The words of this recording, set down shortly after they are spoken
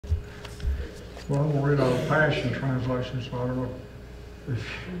Well, I'm going to read out of Passion Translation, so I don't know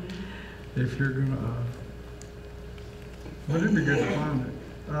if you're going to, but it'd be good to find it.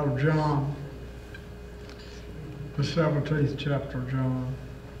 Out of John, the 17th chapter of John.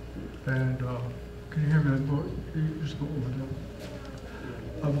 And can you hear me? You just go over there.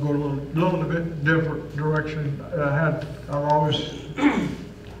 I'm going a little bit different direction. I've always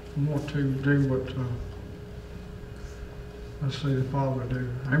want to do what I see the Father do.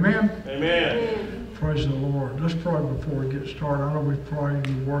 Amen? Amen. Praise the Lord. Let's pray before we get started. I know we've prayed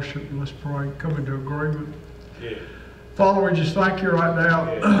and worship. Let's pray. Come into agreement. Yeah. Father, we just thank you right now.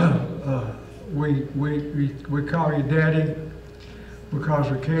 Yeah. We call you Daddy because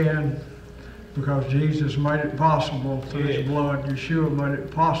we can, because Jesus made it possible through His blood. Yeshua made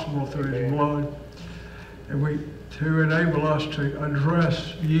it possible through His blood. And to enable us to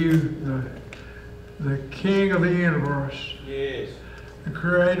address you, the King of the universe, Yes. the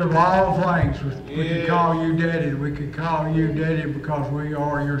Creator of all things. We can call you Daddy. We can call you Daddy because we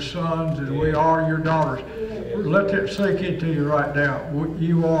are your sons and we are your daughters. Let that sink into you right now.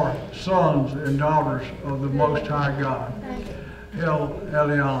 You are sons and daughters of the Most High God. El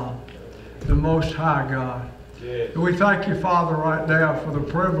Elyon, the Most High God. Yes. And we thank you, Father, right now for the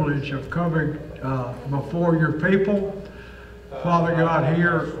privilege of coming before your people. Father God,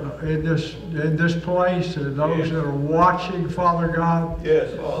 here in this place, and those that are watching, Father God,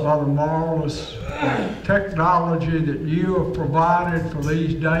 Yes, Father. by the marvelous technology that you have provided for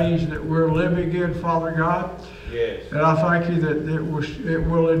these days that we're living in, Father God. Yes. And I thank you that it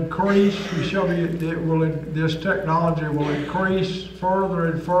will increase. You show me this technology will increase further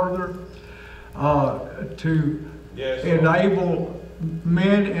and further to enable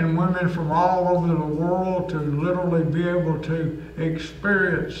men and women from all over the world to literally be able to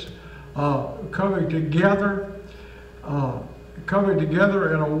experience coming together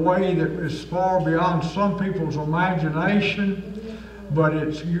in a way that is far beyond some people's imagination. But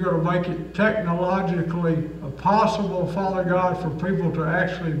you're going to make it technologically possible, Father God, for people to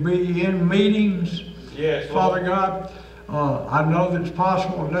actually be in meetings. Yes, Father God, I know that it's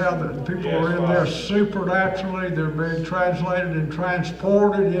possible now that people are in there supernaturally. They're being translated and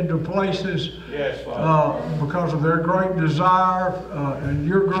transported into places because of their great desire and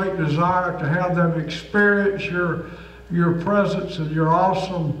your great desire to have them experience your presence and your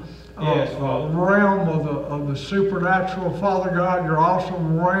awesome realm of the supernatural, Father God, your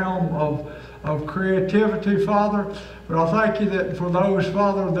awesome realm of creativity, Father. But I thank you that for those,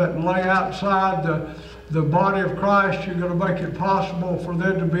 Father, that lay outside the body of Christ, you're going to make it possible for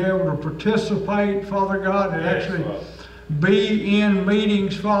them to be able to participate, Father God, and actually be in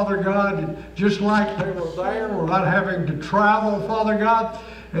meetings, Father God, just like they were there without having to travel, Father God.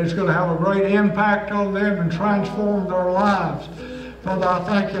 And it's going to have a great impact on them and transform their lives. Father, I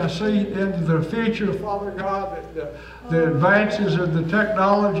thank you. I see into the future, Father God, that the advances of the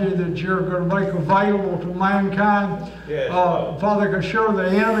technology that you're going to make available to mankind. Yes. Father, because sure the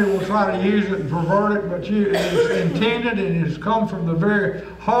enemy will try to use it and pervert it, but it's intended and it's come from the very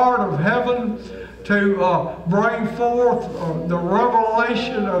heart of heaven to bring forth the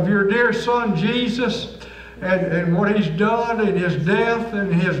revelation of your dear Son, Jesus, and what He's done in His death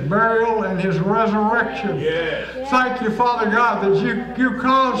and His burial and His resurrection. Yes. Thank you, Father God, that you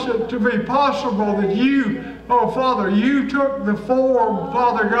caused it to be possible that you, oh Father, you took the form,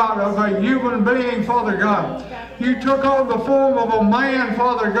 Father God, of a human being, Father God. You took on the form of a man,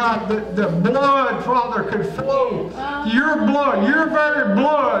 Father God, that the blood, Father, could flow. Your blood, your very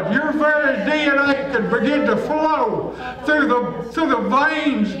blood, your very DNA could begin to flow through the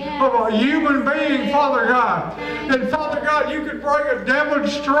veins of a human being, Father God. And Father God, you could bring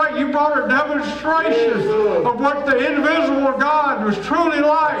you brought a demonstration of what the invisible God was truly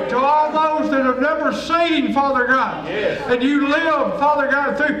like to all those that have never seen, Father God. And you lived, Father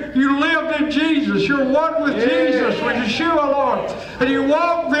God, you lived in Jesus. You're one with Jesus, with Yeshua, Lord. And you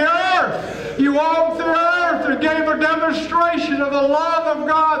walked the earth. You walked the earth and gave a demonstration of the love of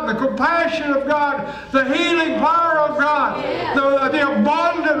God, the compassion of God, the healing power of God, the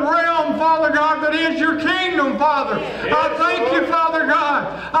abundant realm, Father God, that is your kingdom, Father. I thank you, Father God.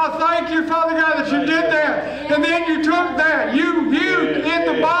 I thank you, Father God, that you did that. And then you took that. You in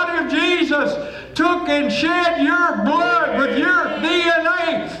the body of Jesus, took and shed your blood with your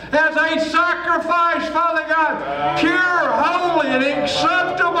DNA as a sacrifice, Father God, pure, holy, and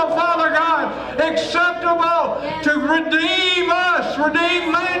acceptable, Father God, acceptable to redeem us,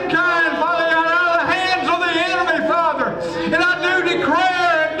 redeem mankind, Father God, out of the hands of the enemy, Father. And I do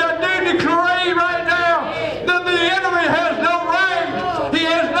declare and I do decree right now that the enemy has no right. He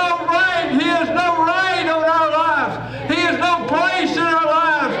has no right. He has no right on our lives. He has no place in our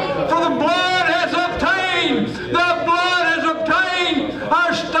lives. For the blood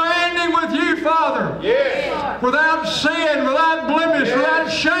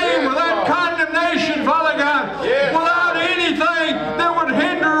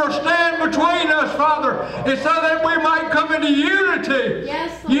and so that we might come into unity.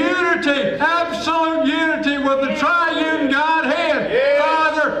 Yes, Lord. Unity, absolute unity with the triune Godhead. Yes.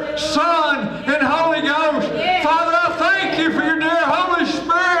 Father, Son, and Holy Ghost. Yes. Father, I thank you for your dear Holy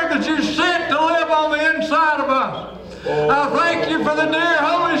Spirit that you sent to live on the inside of us. I thank you for the dear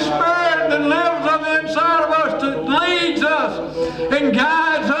Holy Spirit that lives on the inside of us, that leads us and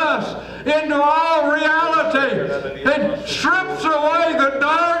guides us into all reality and strips away the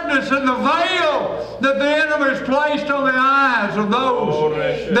darkness and the veil that the enemy has placed on the eyes of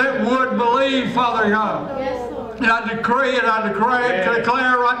those that would believe, Father God. Yes, Lord. And I decree it, I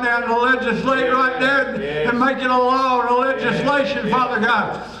declare right now to legislate right there and make it a law and a legislation, Father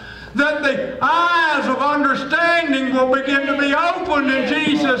God, that the eyes of understanding will begin to be opened in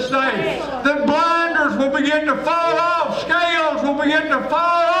Jesus' name. That blinders will begin to fall off. Scales will begin to fall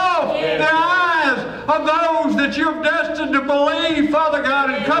off. The eyes of those that you've destined to believe, Father God,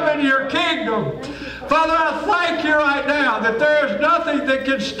 and come into your kingdom. Father, I thank you right now that there is nothing that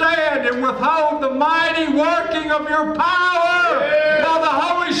can stand and withhold the mighty working of your power by the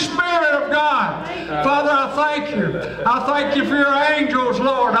Holy Spirit of God. Father, I thank you. I thank you for your angels,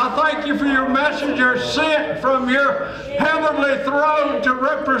 Lord. I thank you for your messengers sent from your heavenly throne to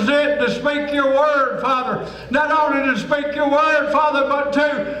represent, to speak your word, Father. Not only to speak your word, Father, but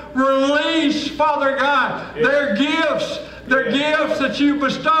to release, Father God, their gifts. Their gifts that you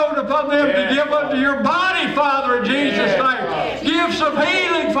bestowed upon them to give unto your body, Father, in Jesus' name. Gifts of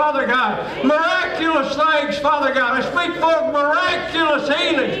healing, Father God. Miraculous things, Father God. I speak for miraculous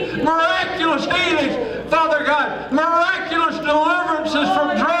healings. Miraculous healings, Father God. Miraculous deliverances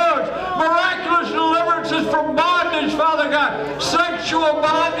from drugs. Miraculous deliverances from bondage, Father God. Sexual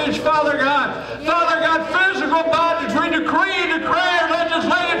bondage, Father God. Father God, physical bondage. We decree and declare,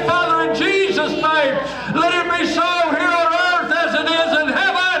 legislate it, Father, in Jesus' name. Let it be so here on earth as it is in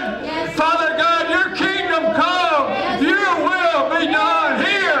heaven. Yes. Father God, your kingdom come. Yes. Your will be done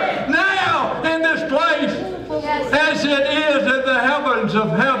here, now, in this place, Yes. as it is in the heavens of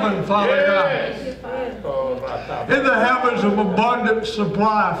heaven, Father God. In the heavens of abundant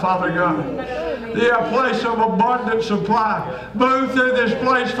supply, Father God. The place of abundant supply. Move through this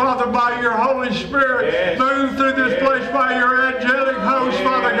place, Father, by your Holy Spirit. Move through this place by your angelic host,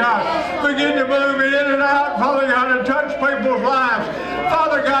 Father God. Begin to move in and out, Father God, and touch people's lives.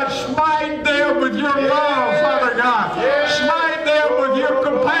 Father God, smite them with your love, Father God. Smite them with your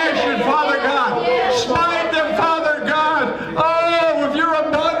compassion, Father God. Smite them, Father God, oh, with your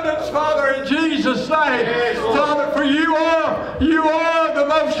abundance, Father, in Jesus' name. Father, for you are the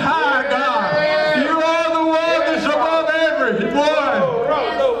Most High God. You are the one that's above everyone.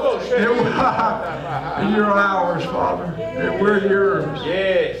 And you're ours, Father, and we're yours.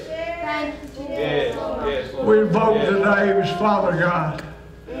 Yes. Thank you, Yes. Jesus. Yes, Lord. We invoke the names, Father God.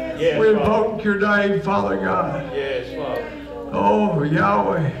 Yes, We Father. invoke your name, Father God. Yes, Father. Oh,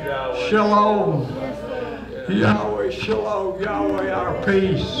 Yahweh, Yahweh. Shalom. Yes, Lord. Yahweh, Shalom. Yahweh, our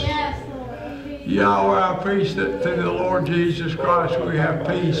peace. Yes, Lord. Yahweh, our peace, that through the Lord Jesus Christ we have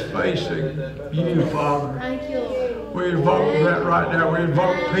peace facing you, Father. Thank you, Lord. We invoke that right now. We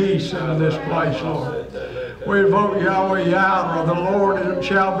invoke peace into this place, Lord. We invoke Yahweh, Yahweh. The Lord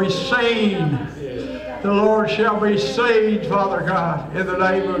shall be seen. The Lord shall be seen, Father God, in the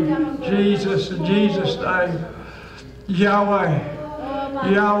name of Jesus, in Jesus' name. Yahweh.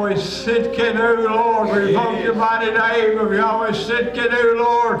 Yahweh Sitkenu, Lord. We invoke your mighty name of Yahweh Sitkenu,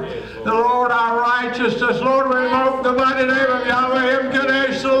 Lord. The Lord our righteousness, Lord. We invoke the mighty name of Yahweh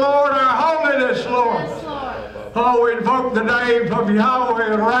Mkadesh, the Lord our holiness, Lord. Yes, Lord. Oh, we invoke the name of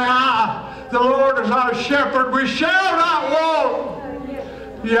Yahweh Ra. The Lord is our shepherd. We shall not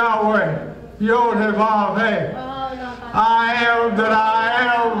want. Yahweh, Yod Hevav He. Oh, no, I am that I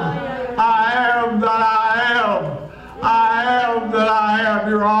am. I am that I am. I am that I am.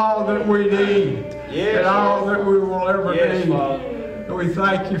 You're all that we need. Yes. And all that we will ever Yes, need. Father. And we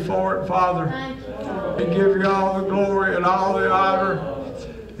thank you for it, Father. thank you, Lord. We give you all the glory and all the honor.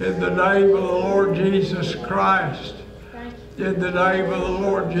 In the name of the Lord Jesus Christ. Thank you. In the name of the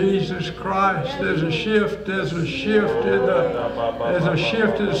Lord Jesus Christ. There's a shift in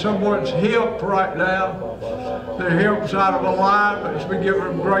someone's hip right now. Their hip's out of alignment. It's been giving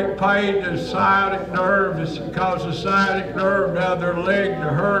them great pain. The sciatic nerve. It's caused the sciatic nerve down their leg to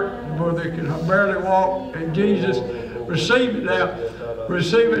hurt where they can barely walk. And Jesus, receive it now.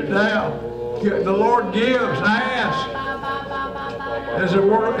 Receive it now. The Lord gives. Ask. As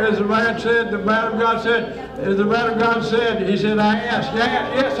the man said, the man of God said, as the man of God said, he said, I asked.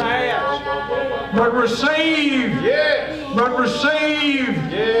 Yes, I asked. But receive. Yes. But receive.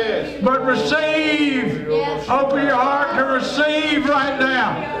 Yes. But receive. Yes. Open your heart to receive right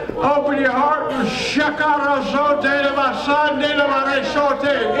now. Open your heart to Shakara Sote de Masande de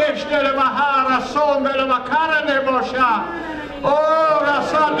Maresote, Este de Mahara Sonde de Makara de Bosha. Oh,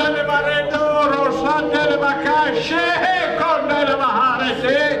 Rasande de Maredo, Rosande de Makashe, Conde de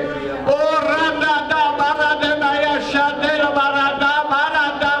Maharete. Oh, Randa da Mara de Mayasha de la Marada,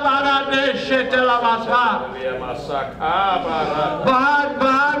 Marada, Marade, Shete la Masa.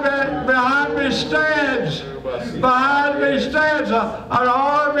 Behind me stands. Behind me stands an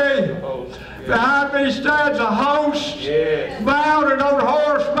army. Behind me stands a host, mounted on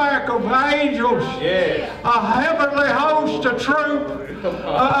horseback of angels. A heavenly host, a troop, a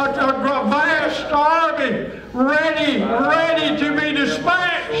vast army, ready to be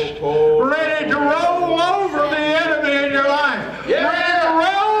dispatched, ready to roll over the enemy in your life, ready to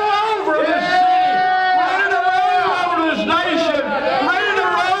roll over this city, ready to roll over this nation, ready to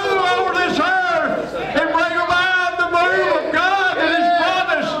roll over this earth, and bring about the move of God that is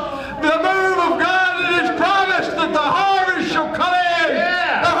promised, the move of God that is promised that the harvest shall come in.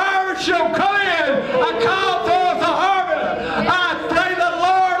 The harvest shall come in. I call forth the harvest. I pray the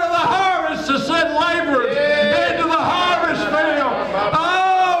Lord of the harvest to send laborers into the harvest field.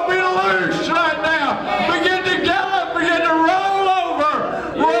 Oh, be loose right now. Begin to gallop, begin to roll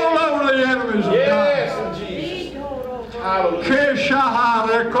over the enemies of God. Yes, Jesus. Hallelujah.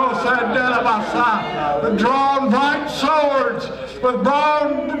 With drawn bright swords, with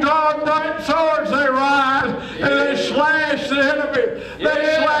drawn bright swords they rise and they slash the enemy. They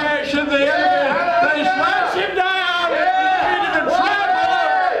slash at the enemy. They slash him down and defeat him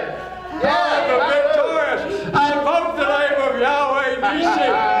and trample him. I'm victorious. I invoke the name of Yahweh Nisi.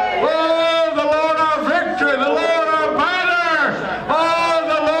 Oh, the Lord our victory, the Lord our banner. Oh,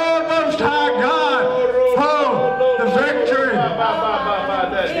 the Lord Most High God. Oh, the victory.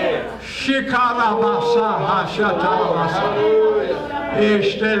 Shikarabasa Hashatarabasa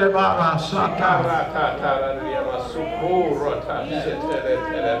Ishtelebarasata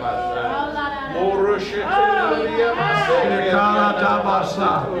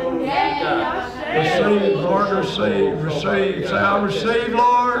Shikaratabasa. Receive, Lord, receive. Say, I receive,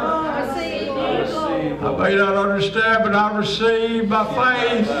 Lord. I may not understand, but I receive by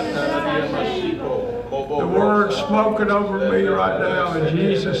faith. The word spoken over me right now in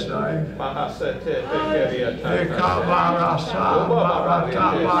Jesus' name.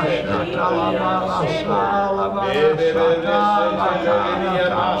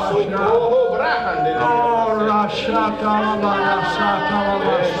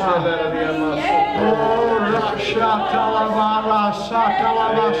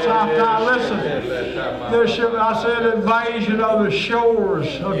 Listen, I said invasion of the shores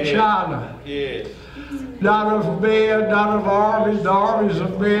of China. Not of men, not of armies, the armies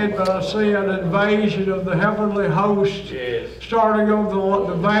of men, but I see an invasion of the heavenly host starting on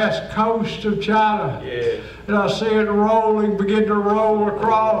the vast coast of China. And I see it rolling, begin to roll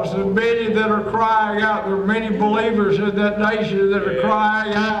across, and many that are crying out. There are many believers in that nation that are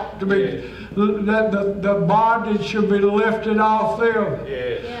crying out to be, that the bondage should be lifted off them.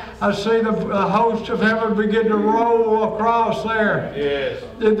 I see the host of heaven begin to roll across there.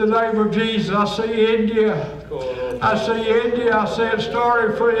 In the name of Jesus, I see India. I see India. I see it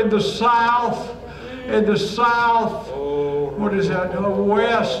starting in the south. In the south, what is that?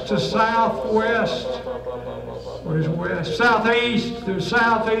 West to southwest. What is west? Southeast, the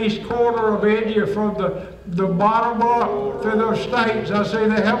southeast corner of India, from the bottom up through those states. I see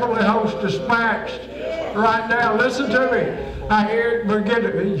the heavenly host dispatched right now. Listen to me. I hear it begin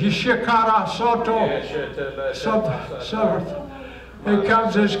to Yishikara Soto.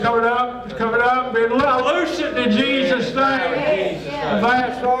 It's coming up, being loosened in Jesus' name. A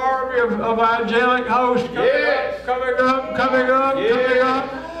vast army of angelic hosts coming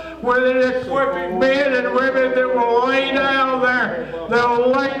up. With it equipping men and women that will lay down they'll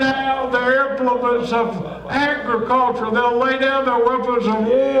lay down their implements of agriculture, they'll lay down their weapons of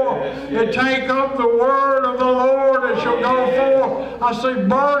war and take up the word of the Lord and shall go forth. I see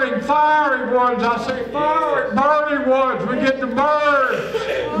burning, fiery ones, I see fiery, burning ones begin to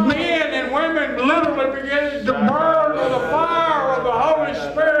burn. Men and women literally beginning to burn with the fire of the Holy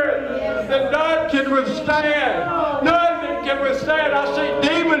Spirit that none can withstand. None can withstand. I see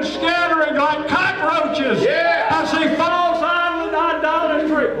demons scattering like cockroaches. I see false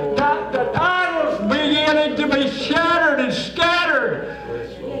idolatry. The idols beginning to be shattered and scattered.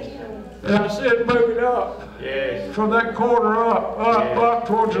 And I see it moving up. from that corner up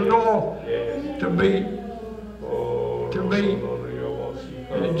towards the door to meet.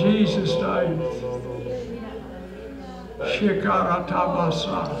 In Jesus' name.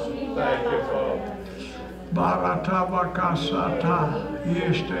 Shikaratabasa. Thank you, Father. Baratabakasata.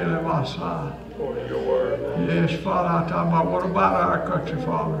 Yeshtelevasa. According to your word. Yes, Father, I talk about what about our country,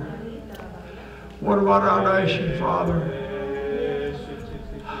 Father? What about our nation, Father?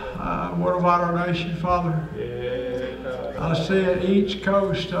 What about our nation, Father? I see at each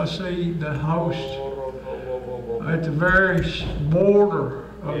coast, I see the host at the very border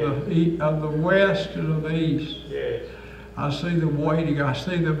of the west and of the east. I see them waiting. I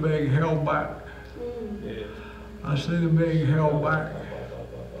see them being held back. I see them being held back.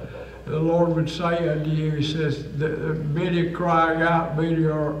 The Lord would say unto you, He says, many are crying out, many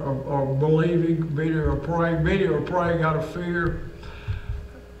are believing, many are praying out of fear,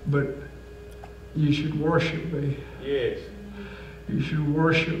 but you should worship me. Yes. You should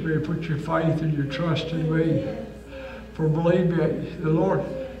worship me, put your faith and your trust in me. For believe me, the Lord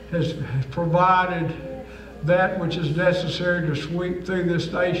has provided that which is necessary to sweep through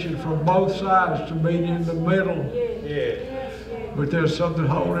this nation from both sides to meet in the middle. Yes. But there's something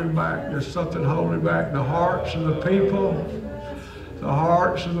holding back. There's something holding back. The hearts of the people. The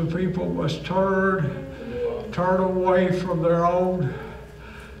hearts of the people must turn away from their own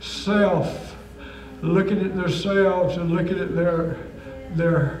self, looking at themselves and looking at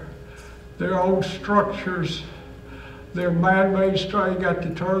their own structures, their man-made structure. You got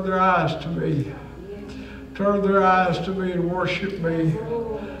to turn their eyes to me. Turn their eyes to me and worship me.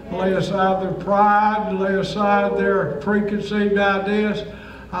 Lay aside their pride, lay aside their preconceived ideas.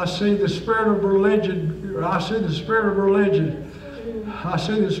 I see the spirit of religion. I see the spirit of religion. I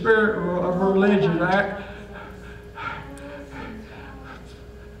see the spirit of religion.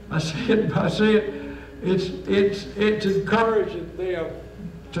 I see it. I see it. It's encouraging them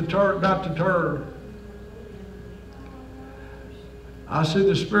to turn, not to turn. I see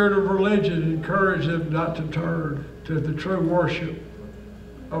the spirit of religion encourage them not to turn to the true worship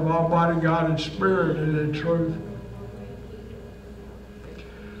of Almighty God in spirit and in truth.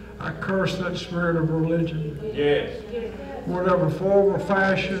 I curse that spirit of religion. Yes. Whatever form or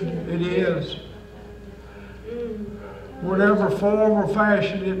fashion it is. Whatever form or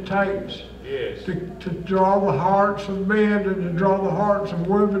fashion it takes. Yes. To draw the hearts of men and to draw the hearts of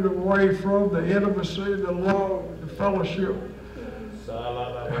women away from the intimacy, the love, the fellowship,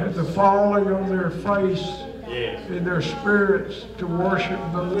 and the falling on their face. Yes. In their spirits to worship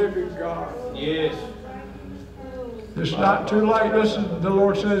the living God. Yes. It's not too late. Listen, the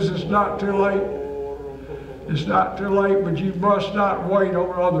Lord says it's not too late. It's not too late, but you must not wait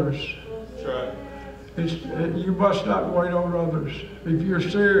on others. That's right. You must not wait on others. If you're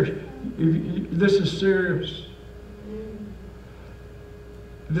serious, this is serious.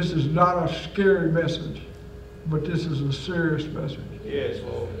 This is not a scary message, but this is a serious message. Yes,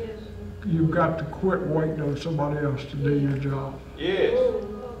 Lord. You've got to quit waiting on somebody else to do your job. Yes.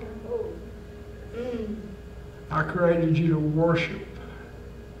 I created you to worship.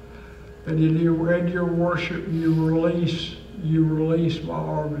 And in your worship, you release my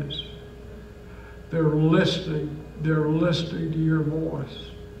armies. They're listening to your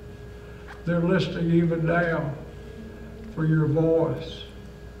voice. They're listening even now for your voice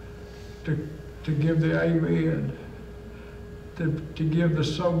to give the amen. To give the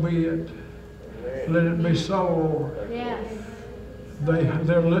so be it. Let it be so, Lord. Yes.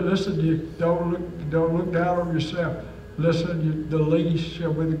 Listen. You don't look down on yourself. Listen. The least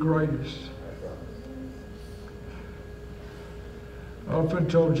shall be the greatest. Up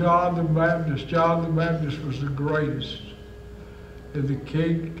until John the Baptist was the greatest. And the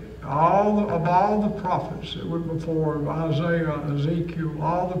king, of all the prophets that went before him, Isaiah, Ezekiel,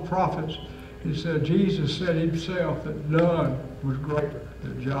 all the prophets. He said, Jesus said himself that none was greater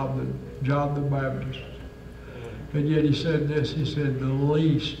than John the Baptist. And yet he said this, he said, the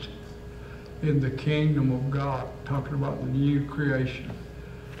least in the kingdom of God, talking about the new creation,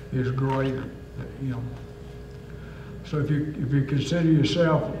 is greater than him. So if you consider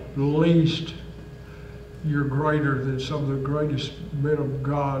yourself the least, you're greater than some of the greatest men of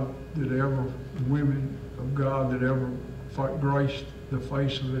God that ever, women of God that ever graced the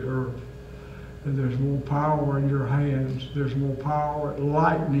face of the earth. And there's more power in your hands. There's more power,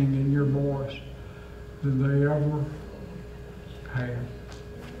 lightning in your voice than they ever had.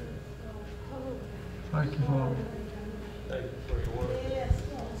 Thank you, Father. Thank you for your word.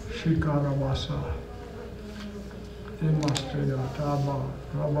 Shikarabasa. Imastaya Taba.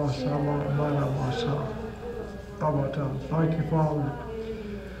 Rabasama Barabasa. Tabata. Thank you, Father.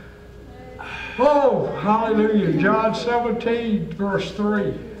 Oh, hallelujah. John 17, verse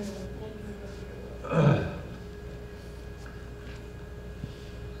 3. I'm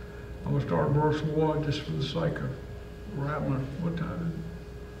going to start verse 1 just for the sake of rambling. What time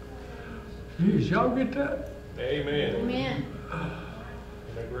is it? Jeez, y'all get that? Amen. Amen.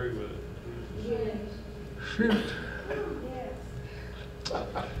 I agree with it. Yes. Shoot. Yes.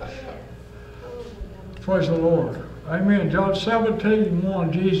 Praise the Lord. Amen. John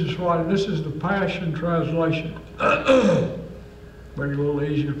 17:1, Jesus writing. This is the Passion Translation. Make it a little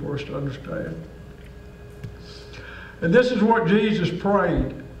easier for us to understand. And this is what Jesus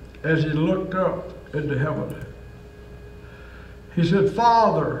prayed as he looked up into heaven. He said,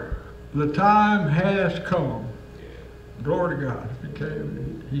 Father, the time has come. Glory to God.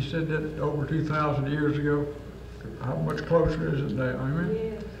 He said that over 2,000 years ago. How much closer is it now? Amen.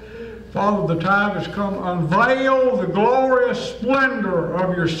 Yes. Father, the time has come. Unveil the glorious splendor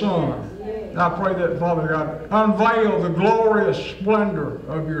of your Son. Yes. I pray that, Father God, unveil the glorious splendor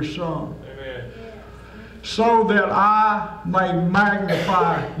of your Son, Amen. so that I may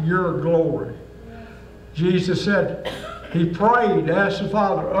magnify your glory. Jesus said, he prayed, asked the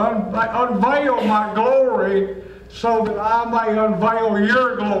Father, unveil my glory so that I may unveil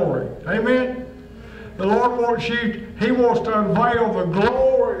your glory. Amen? The Lord wants you, he wants to unveil the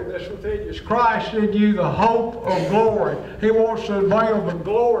glory that's within you. Christ in you, the hope of glory. He wants to unveil the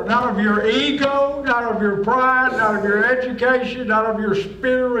glory, not of your ego, not of your pride, not of your education, not of your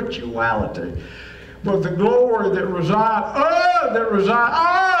spirituality, but the glory that resides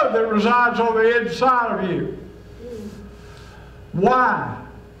on the inside of you. Why?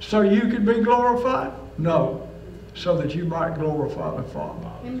 So you can be glorified? No. So that you might glorify the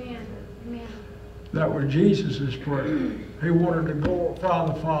Father. Amen. Amen. That was Jesus' prayer. He wanted to glorify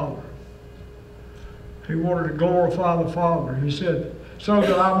the Father. He wanted to glorify the Father. He said, so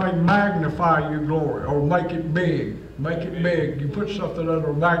that I may magnify your glory, or make it big. Make it big. You put something under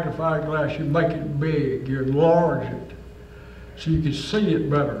a magnifying glass, you make it big. You enlarge it so you can see it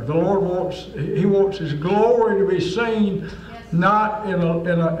better. The Lord wants his glory to be seen, not in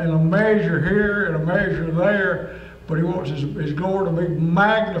a measure here and a measure there, but he wants his glory to be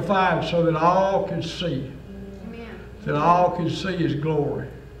magnified so that all can see. Amen. That all can see his glory.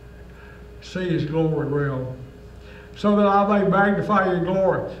 See his glory realm. So that I may magnify your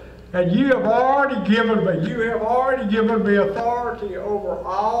glory. And you have already given me authority over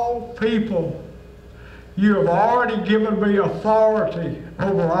all people. You have already given me authority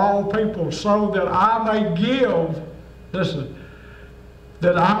over all people so that I may give, listen,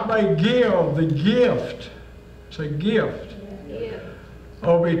 that I may give the gift, say gift, Yes.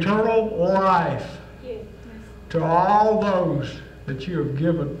 of eternal life Yes. to all those that you have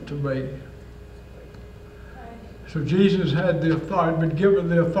given to me. So Jesus had the authority, been given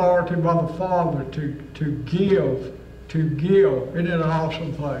the authority by the Father to give. Isn't it an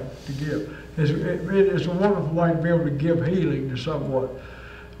awesome thing to give? It is a wonderful thing to be able to give healing to someone,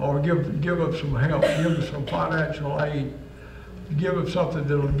 or give them some help, give them some financial aid, give them something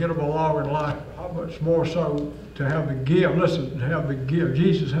that will get them along in life. How much more so to have the gift? Listen, to have the gift.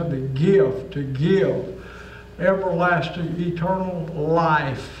 Jesus had the gift to give everlasting, eternal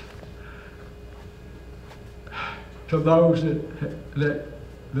life to those that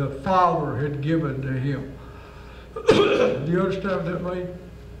the Father had given to him. Do you understand what that means?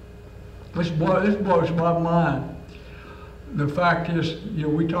 This blows my mind. The fact is, you know,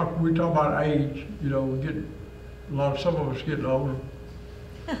 we talk about age. You know, we get some of us getting older,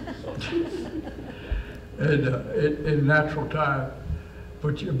 and in natural time.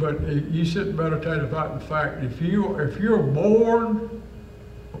 But you sit and meditate about the fact if you're born,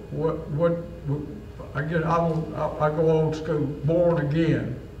 I go old school, born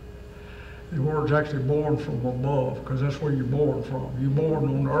again. The word's actually born from above, because that's where you're born from. You're born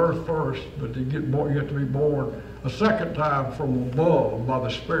on the earth first, but you have to be born a second time from above by the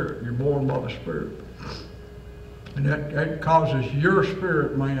Spirit. You're born by the Spirit. And that causes your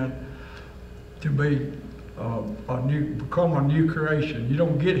spirit man to be become a new creation. You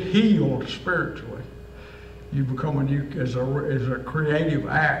don't get healed spiritually. You become a new, as a creative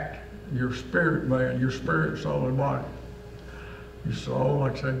act. Your spirit man, your spirit, soul, and body. Your soul,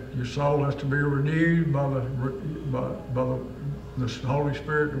 like I said, your soul has to be renewed by the Holy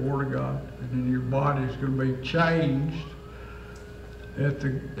Spirit, the Word of God, and then your body is going to be changed at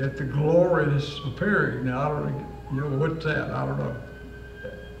the glorious appearing. Now I don't, you know, what's that? I don't know.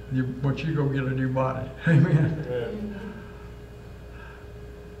 But you're going to get a new body. Amen.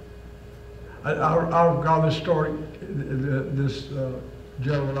 I've got this story. This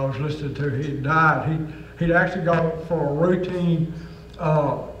gentleman I was listening to, he died. He'd actually gone for a routine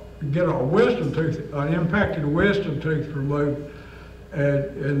get a wisdom tooth, an impacted wisdom tooth removed,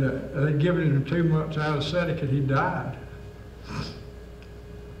 and they'd given him 2 months anesthetic, and he died.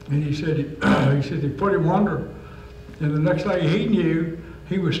 And he said he put him under, and the next thing he knew,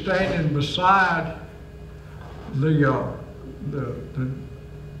 he was standing beside the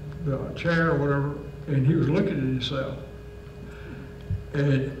chair or whatever, and he was looking at himself.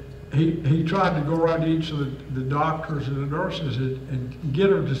 And he tried to go around to each of the doctors and the nurses and get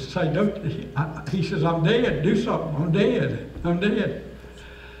them to say, "Don't." He says, "I'm dead. Do something. I'm dead. I'm dead."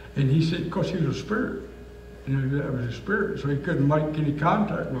 And he said, of course, he was a spirit. You know, that was his spirit, so he couldn't make any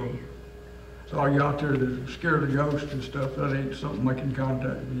contact with them. So all you out there that's scared of ghosts and stuff, that ain't something making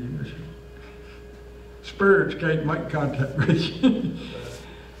contact with you. Spirits can't make contact with you.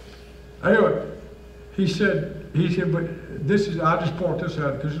 Anyway, he said, but this is, I just point this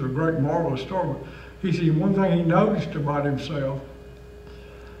out because it's a great, marvelous story. He said, one thing he noticed about himself,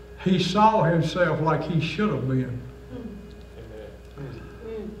 he saw himself like he should have been.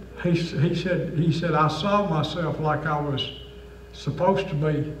 He said, I saw myself like I was supposed to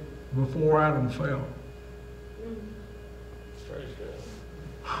be before Adam fell.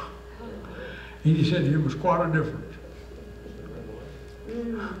 He said it was quite a difference.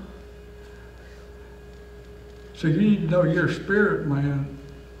 So you need to know your spirit, man,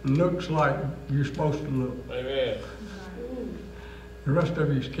 looks like you're supposed to look. Amen. The rest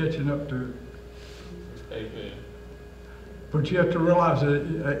of you's catching up to it. Amen. But you have to realize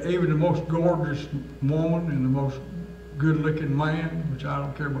that even the most gorgeous woman and the most good-looking man, which I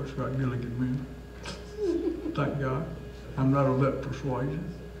don't care much about good-looking men, thank God, I'm not of that persuasion.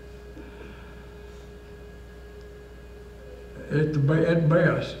 At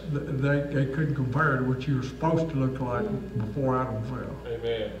best, they couldn't compare to what you were supposed to look like before Adam fell.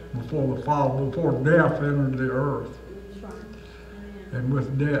 Amen. Before the fall, before death entered the earth. And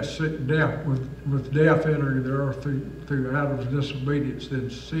with death entering the earth through Adam's disobedience, then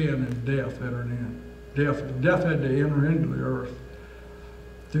sin and death entered in. Death had to enter into the earth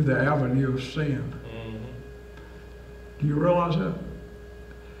through the avenue of sin. Mm-hmm. Do you realize that?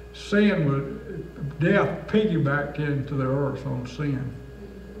 Death piggybacked into the earth on sin.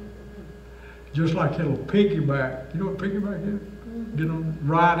 Just like it'll piggyback. You know what piggyback is? Get them,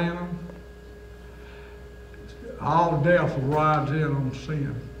 ride in them. All death rides in on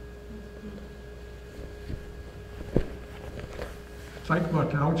sin. Think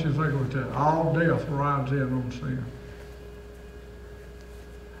about that. I want you to think about that. All death rides in on sin.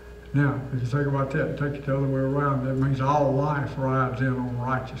 Now, if you think about that and take it the other way around, that means all life rides in on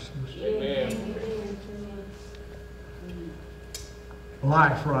righteousness. Amen.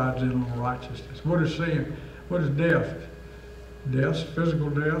 Life rides in on righteousness. What is sin? What is death? Death, physical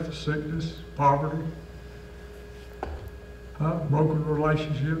death, sickness, poverty, broken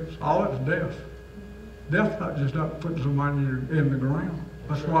relationships, all that's death. Death not just not putting somebody in the ground.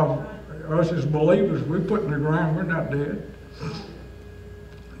 That's why us as believers, we put in the ground, we're not dead.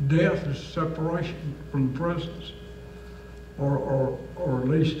 Death is separation from the presence. Or at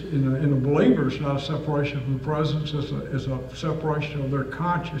least in a believer, it's not a separation from the presence, it's a separation of their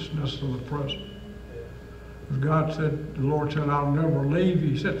consciousness of the present. As God said, the Lord said, I'll never leave you.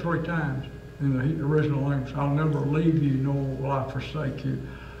 He said 3 times in the original language, I'll never leave you, nor will I forsake you.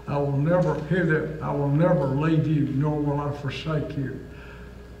 I will never, hear that, I will never leave you, nor will I forsake you.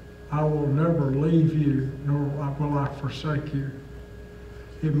 I will never leave you, nor will I forsake you.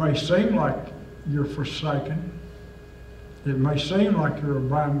 It may seem like you're forsaken. It may seem like you're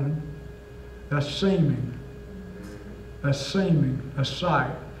abandoned. That's seeming. That's seeming, a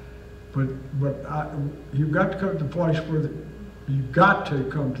sight. But you've got to come to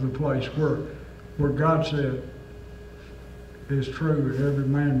the place where where God said is true, and every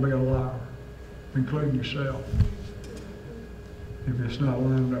man be a liar, including yourself, if it's not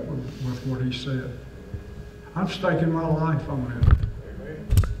lined up with what He said. I'm staking my life on it.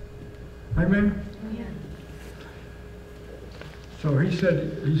 Amen? Amen? So he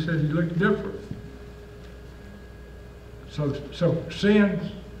said he looked different. So sin,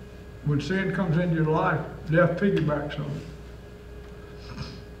 when sin comes into your life, death piggybacks on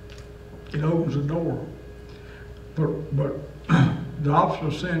it. It opens the door. But the opposite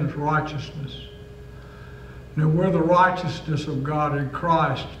of sin is righteousness. Now we're the righteousness of God in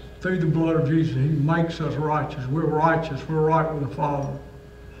Christ. Through the blood of Jesus, He makes us righteous. We're righteous. We're right with the Father.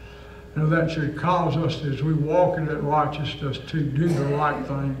 Now that should cause us, as we walk in that righteousness, to do the right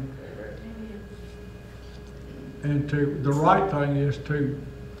thing. And the right thing is to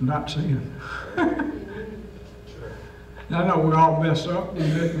not sin. Now, I know we all mess up,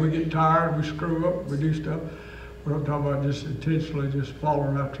 we get tired, we screw up, we do stuff. But I'm talking about just intentionally just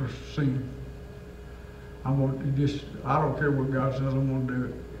following after sin. I don't care what God says, I'm going to do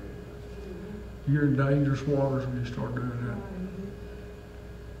it. You're in dangerous waters when you start doing that.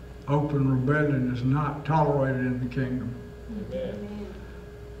 Open rebellion is not tolerated in the kingdom. Amen.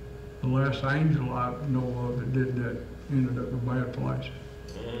 The last angel I know of that did that ended up in a bad place.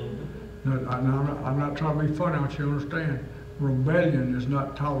 No, I'm not trying to be funny, I want you to understand. Rebellion is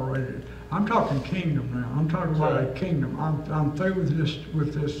not tolerated. I'm talking kingdom now. I'm talking about a kingdom. I'm through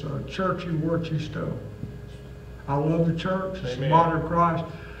with this churchy, worchy stuff. I love the church, it's the body of Christ,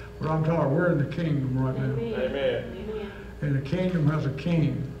 but I'm talking, we're in the kingdom right now. Amen. And the kingdom has a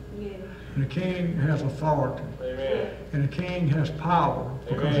king. And the king has authority. Amen. And the king has power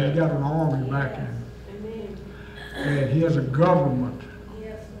because he's got an army backing him. And he has a government.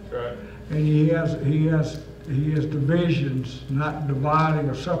 That's right. And he has divisions, not dividing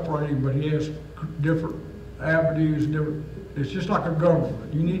or separating, but he has different avenues, it's just like a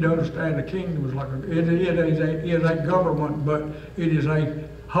government. You need to understand the kingdom is like it is a government, but it is a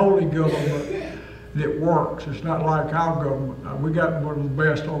holy government that works. It's not like our government. We got one of the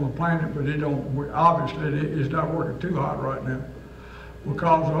best on the planet, but obviously it's not working too hard right now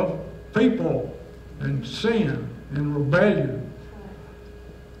because of people and sin and rebellion.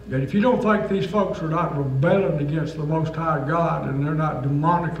 And if you don't think these folks are not rebelling against the Most High God and they're not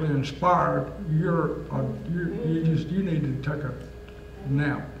demonically inspired, you need to take a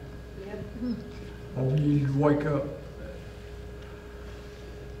nap. Or you need to wake up.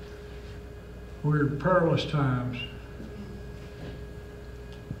 We're in perilous times.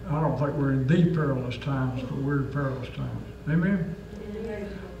 I don't think we're in the perilous times, but we're in perilous times. Amen?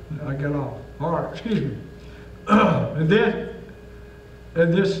 I get off. All right, excuse me.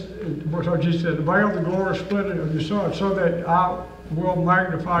 And this, what Jesus said, veil the glory splendor of your Son, so that I will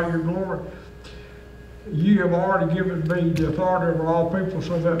magnify your glory. You have already given me the authority over all people,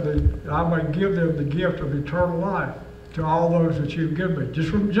 so that I may give them the gift of eternal life to all those that you've given me.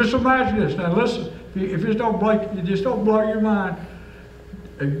 Just imagine this. Now listen, if it don't blow your mind,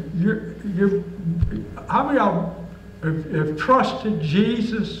 how many of them have trusted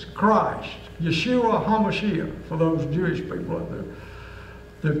Jesus Christ, Yeshua HaMashiach, for those Jewish people out there?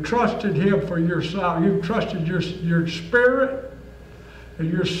 They've trusted Him for your soul. You've trusted your spirit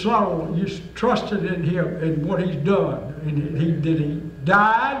and your soul. You've trusted in Him and what He's done. And He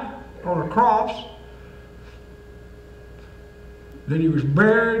died on a cross. Then He was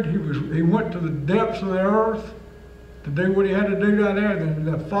buried. He went to the depths of the earth to do what He had to do down there. And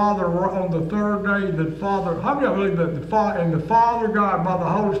the Father, on the third day, the Father, how many of you believe that the Father God, by the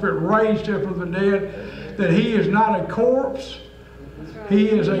Holy Spirit, raised Him from the dead, that He is not a corpse? He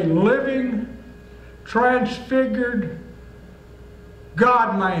is a living, transfigured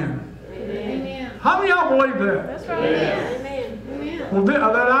God-man. Amen. How many of y'all believe that? That's right. Amen. Amen. Well, then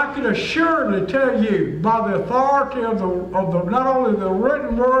I can assuredly tell you, by the authority of the not only the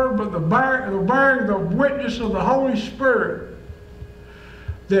written word, but the bearing the witness of the Holy Spirit,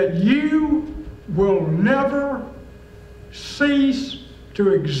 that you will never cease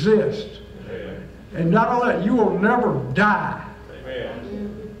to exist. Amen. And not only that, you will never die. Amen.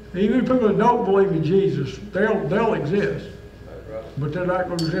 Even people that don't believe in Jesus, they'll exist, That's right. but they're not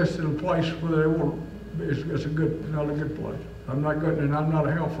going to exist in a place where they want. It's not a good place. I'm not good, and I'm not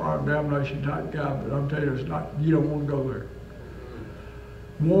a hellfire damnation type guy, but I'm telling you, it's not. You don't want to go there.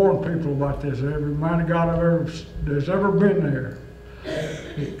 Warn people about this. Every man of God that's ever been there,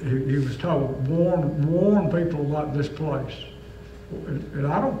 he was told, warn people about this place. And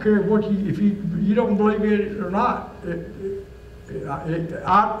I don't care if you don't believe it or not.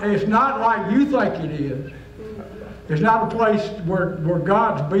 It's not like you think it is. It's not a place where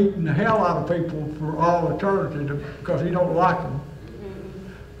God's beating the hell out of people for all eternity because He don't like them.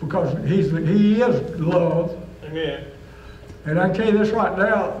 Because He is love. Amen. And I can tell you this right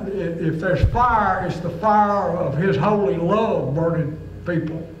now, if there's fire, it's the fire of His holy love burning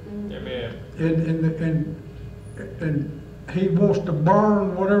people. Amen. And He wants to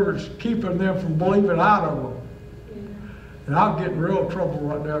burn whatever's keeping them from believing out of them. And I'm getting in real trouble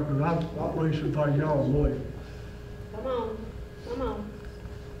right now because I believe some things y'all don't believe. Come on. Come on.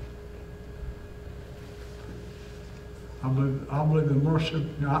 I believe the mercy.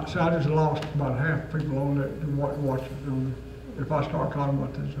 Now, see, I just lost about half people on that watching. If I start talking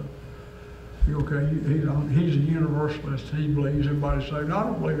about this, you okay? He's a universalist. He believes everybody's saved. No, I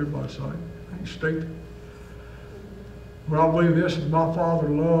don't believe everybody's saved. He's stupid. But I believe this is my Father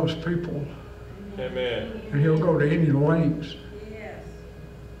loves people. Amen. And He'll go to any lengths.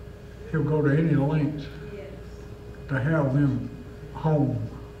 He'll go to any lengths to have them home.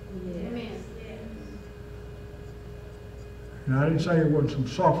 Amen. And I didn't say there wasn't some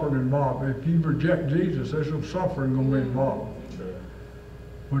suffering involved. If you reject Jesus, there's some suffering going to be involved.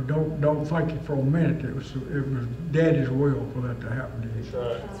 But don't think it for a minute it was Daddy's will for that to happen to you. That's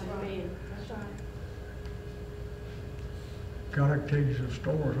right. Amen. That's right. God, I can tell you some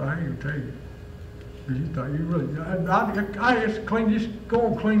stories I ain't gonna tell you. But you thought you really, I just go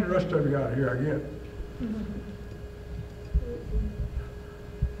and clean the rest of you out of here, I guess.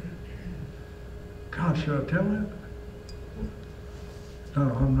 God, should I tell that? No,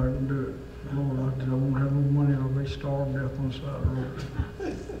 I'm not gonna do it. Lord, I don't have no money, I'll be starved to death on the side of the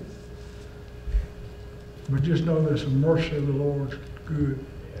road. But just know this, the mercy of the Lord's good.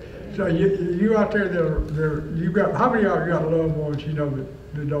 So you out there you got, how many of y'all got loved ones you know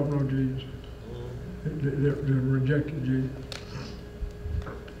that don't know Jesus? That rejected Jesus?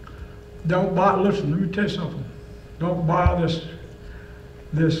 Don't buy, listen, let me tell you something. Don't buy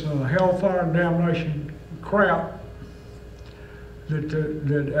this hellfire and damnation crap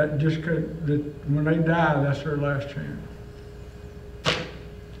that just could, that when they die, that's their last chance.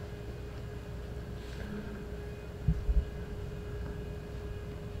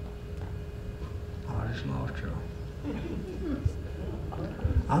 I just lost y'all.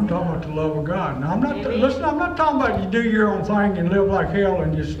 I'm talking about the love of God. Now, listen, I'm not talking about you do your own thing and live like hell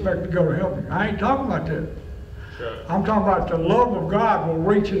and you expect to go to heaven. I ain't talking about that. Sure. I'm talking about the love of God will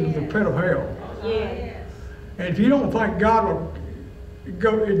reach into the pit of hell. Yes. And if you don't think God will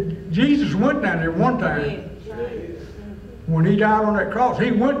go, Jesus went down there one time. When he died on that cross,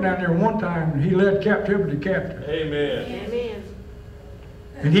 he went down there one time and he led captivity captive. Amen. Amen.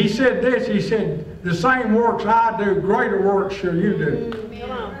 And he said this, he said, the same works I do, greater works shall you do. Come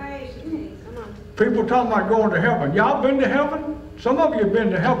on. Come on. People talking about going to heaven. Y'all been to heaven? Some of you have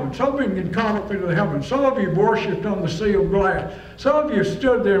been to heaven. Some of you get caught up into the heaven. Some of you have worshipped on the sea of glass. Some of you have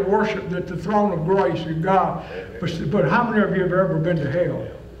stood there and worshipped at the throne of grace of God. But how many of you have ever been to hell?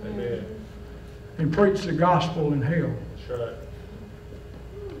 Amen. And preached the gospel in hell? That's right.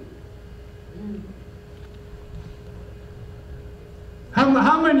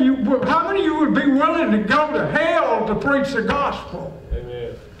 How many of you would be willing to go to hell to preach the gospel?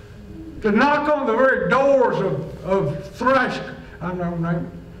 Amen. To knock on the very doors of thresh,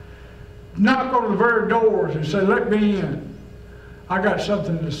 knock on the very doors and say, let me in. I got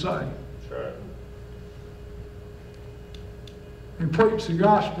something to say. That's right. And preach the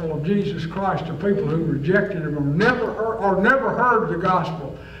gospel of Jesus Christ to people who rejected him or never heard the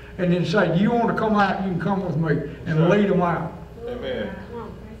gospel. And then say, you want to come out, you can come with me, and lead them out. Amen.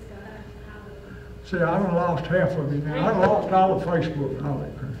 See, I done lost half of you now. I done lost all of Facebook and all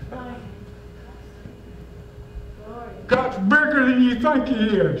that crap. God's bigger than you think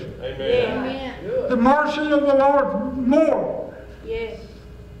he is. Amen. Amen. The mercy of the Lord more. Yes.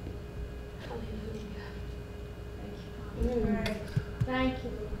 Thank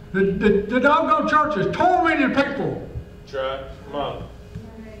you. The doggone church is tormenting people. That's right. Come on.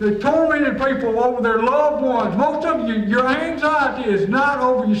 They tormented people over their loved ones. Most of you, your anxiety is not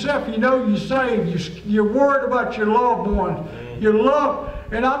over yourself. You know you're saved. You're worried about your loved ones. Your love,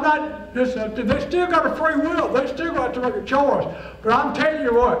 and I'm not, they still got a free will. They still got to make a choice. But I'm telling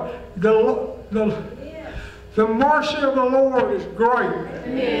you what, the mercy of the Lord is great.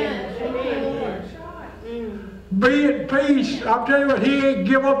 Amen. Amen. Be at peace. I'm telling you what, he ain't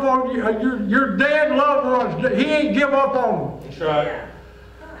give up on you. Your dead loved ones, he ain't give up on them. That's right.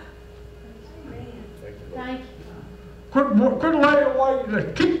 Thank you. Quit laying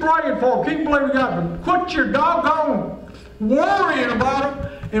away. Keep praying for them. Keep believing God. But quit your doggone worrying about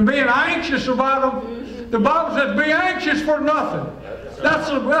them and being anxious about them. The Bible says, be anxious for nothing. That's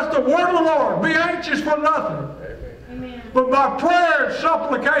the word of the Lord. Be anxious for nothing. Amen. But by prayer and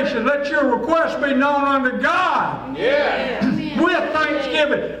supplication, let your requests be known unto God. Yeah. With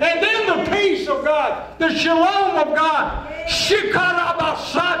thanksgiving. And then the peace of God, the shalom of God,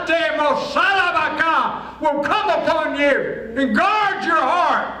 will come upon you and guard your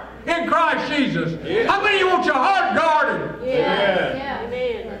heart in Christ Jesus. Yeah. How many of you want your heart guarded? Yeah. Yeah.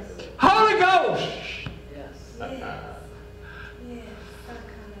 Amen. Holy Ghost.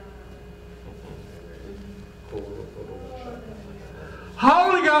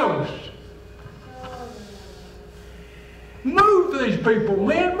 Holy Ghost. Move these people,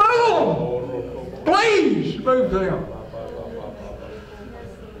 man. Move them. Please move them.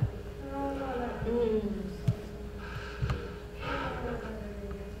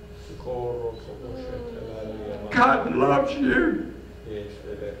 God loves you.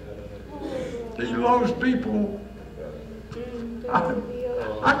 He loves people.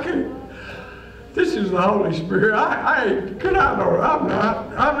 I can't. This is the Holy Spirit. I'm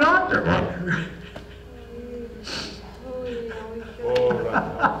not the one.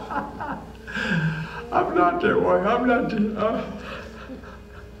 right. I'm not that way. I'm not that.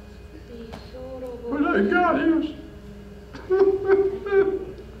 But God is.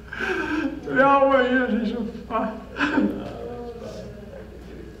 Yahweh is. He's a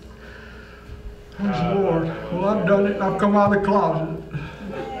Praise the Lord. Well, I've done it. I've come out of the closet.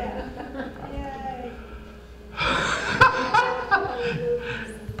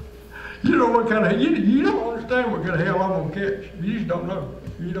 You know what kind of, you don't understand what kind of hell I'm going to catch. You just don't know.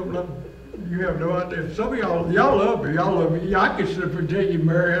 You don't know. You have no idea. Some of y'all love me. Y'all love me. Yeah, I can sit up and tell you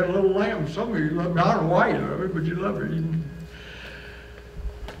Mary had a little lamb. Some of you love me. I don't know why you love me, but you love me.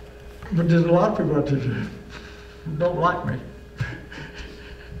 But there's a lot of people out there who don't like me.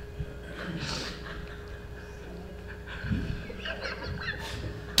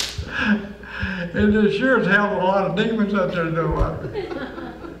 And there sure as hell a lot of demons out there that don't like me.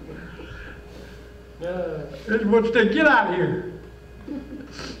 It's what's they get out of here.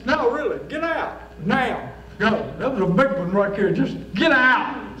 No, really, get out now. Go. That was a big one right there. Just get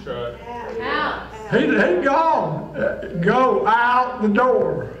out. That's right. Out. He gone. Go out the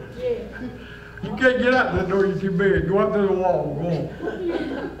door. You can't get out the door. You're too big. Go out through the wall. Go on.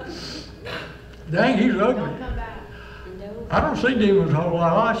 Dang, he's ugly. Don't come back. I don't see demons a whole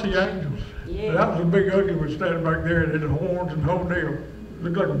lot. I see angels. Yeah. That was a big ugly one standing back there and had horns and whole deal.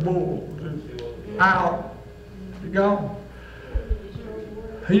 Looked like a bull. Out. He gone.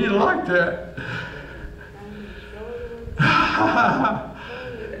 He didn't like that.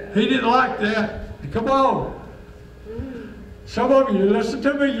 He didn't like that. Come on. Some of you listen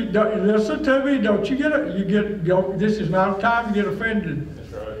to me. Listen to me. Don't you get it? This is not a time to get offended.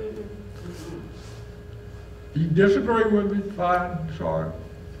 That's right. You disagree with me, fine, sorry.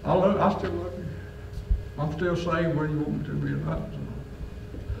 I still love you. I'm still saved where you want me to be or not.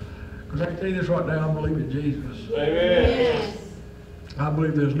 Because I can tell you this right now, I believe in Jesus. Amen. I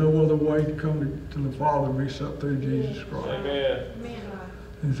believe there's no other way to come to the Father except through Jesus Christ. Amen.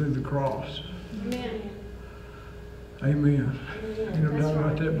 And through the cross. Amen. Amen. You know doubt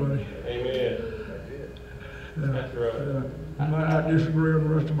about that, buddy. Amen. That's right. I might not disagree on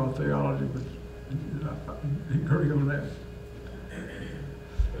the rest of my theology, but I agree on that.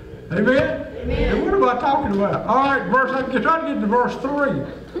 Amen? Amen. And what am I talking about? All right, try to get to verse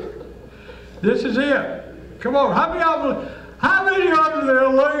 3. This is it. Come on. How many under the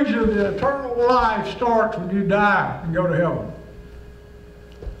illusion that eternal life starts when you die and go to heaven?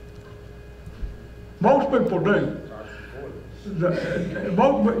 Most people do.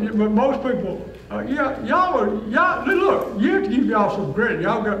 Most people, y'all, look, you have to give y'all some credit.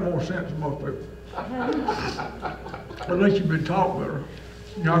 Y'all got more sense than most people. At least you've been taught better.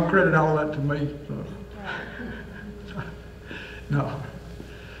 Y'all credit all that to me. So. No.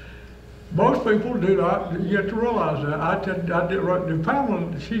 Most people do not. You have to realize that. I did right.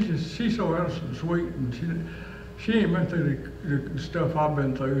 Pamela, she's so innocent and sweet, and she ain't been through the stuff I've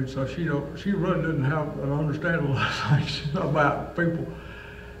been through, so she really doesn't have an understanding of a lot of things about people,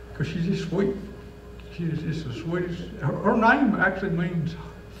 because she's just sweet. She's just the sweetest. Her name actually means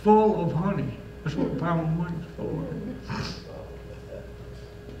full of honey. That's what Pamela means, full of honey.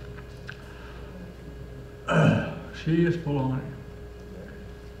 She is full of honey.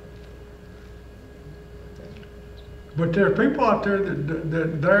 But there are people out there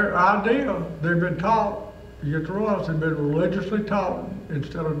that their idea, they've been taught, you have to realize they've been religiously taught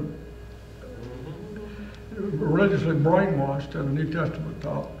instead of religiously brainwashed and the New Testament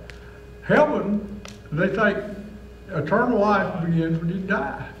taught. Heaven, they think eternal life begins when you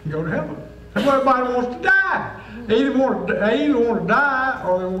die. You go to heaven. Everybody wants to die. They either want to die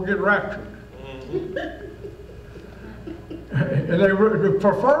or they want to get raptured. And they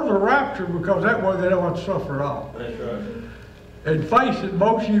prefer the rapture because that way they don't have to suffer at all. That's right. And face it,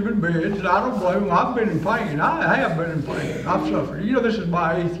 most human beings, and I don't blame them, I've been in pain. I have been in pain. I've suffered. You know, this is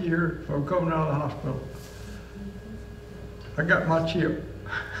my 8th year from coming out of the hospital. I got my chip.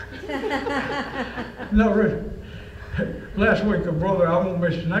 No, really. Last week, a brother, I won't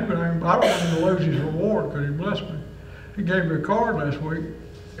mention his name, but I don't want him to lose his reward because he blessed me. He gave me a card last week.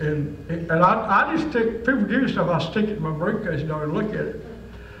 And I just stick, people give me stuff, I stick it in my briefcase and look at it.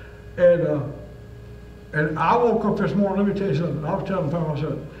 And I woke up this morning, let me tell you something. I was telling them, I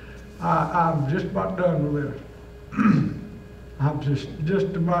said, I'm just about done with this. I'm just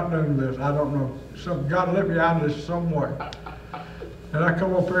about done with this. I don't know. God let me out of this some way. And I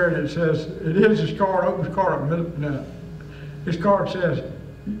come up here and it says, it is this card, open this card up. Now, this card says,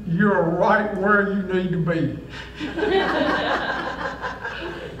 you're right where you need to be.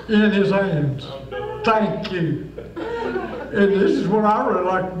 In his hands. Thank you. And this is what I really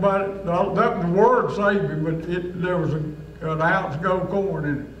liked about it. The word saved me, but there was an ounce gold corn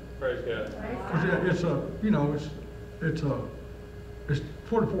in it. Praise God. 'Cause it's a, you know, it's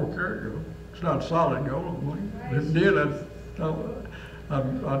 44 karat gold. It's not solid gold. I mean, if it did,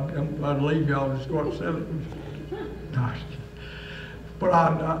 I'd leave y'all and just go out and sell it. Gosh. But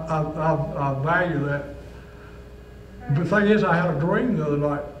I value that. But the thing is, I had a dream the other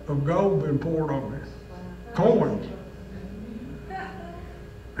night of gold being poured on me. Coins.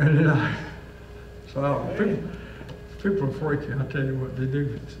 And then people are freaky. I tell you what they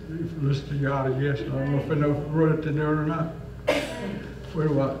do. If you listen to God, I guess. I don't know if they know what they're doing or not.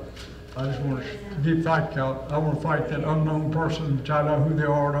 Well, I just want to give thank y'all. I want to thank that unknown person, which I know who they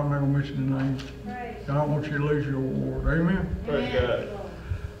are, and I'm not going to mention the names. I don't want you to lose your award. Amen? Praise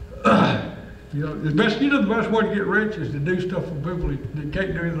God. You know, the best way to get rich is to do stuff for people that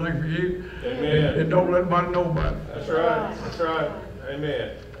can't do anything for you. Amen. And don't let anybody know about it. That's right. That's right.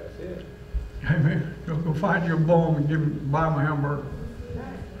 Amen. That's it. Amen. Go find your bum and buy him a hamburger.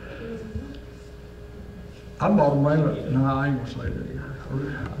 I bought a man. No, I ain't gonna say that.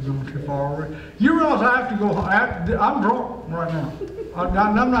 I'm going too far already. You realize I have to go. I'm drunk right now.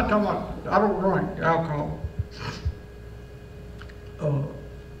 I'm not talking about. I don't drink alcohol.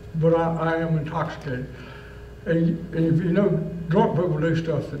 But I am intoxicated. And if you know, drunk people do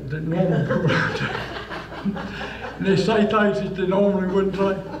stuff that normal people don't do. And they say things that they normally wouldn't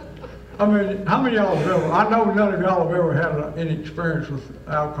say. I mean, how many of y'all have ever, I know none of y'all have ever had any experience with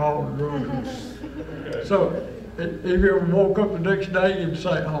alcohol and drugs. So, if you ever woke up the next day, you'd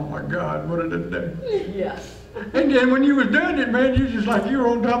say, oh my God, what did it do? Yes. And then when you was doing it, man, you just like you were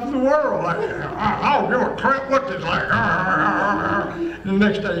on top of the world. Like, I don't give a crap what this like. And the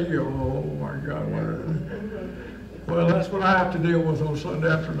next day you go, oh my God, what did it do? Well, that's what I have to deal with on Sunday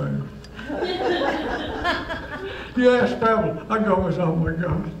afternoon. You ask Pebble, I go, oh my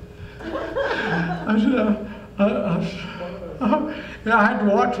God. I had to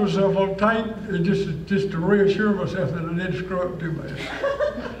watch myself on tape just to reassure myself that I didn't screw up too bad.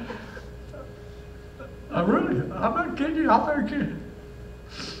 I'm not kidding you, I'm very kidding.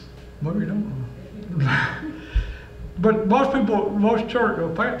 Maybe you don't. But most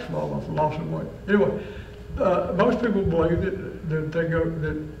church, Pat's lost some weight. Anyway, most people believe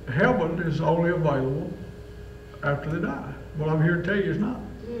that heaven is only available after they die. Well, I'm here to tell you it's not.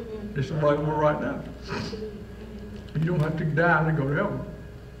 It's available right now. You don't have to die to go to heaven.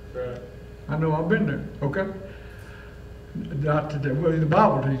 Right. I know I've been there, okay? Not today. Well, the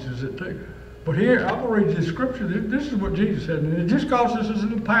Bible teaches it too. But here, I'm going to read the scripture. This is what Jesus said. And just because this is in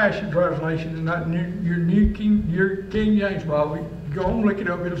the Passion Translation and not in your King James Bible, go home and look it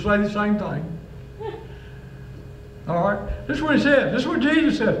up. It'll say the same thing. All right? This is what he said. This is what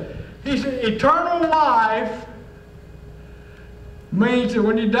Jesus said. He said, eternal life means that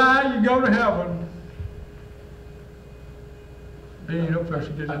when you die, you go to heaven. There ain't no place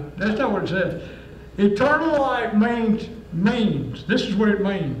to get in. That's not what it says. Eternal life means, this is what it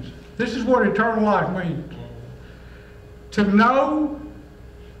means. This is what eternal life means. To know,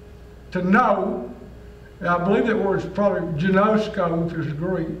 and I believe that word is probably ginosko, if it's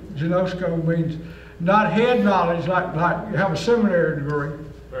Greek. Ginosko means not head knowledge like you have a seminary degree.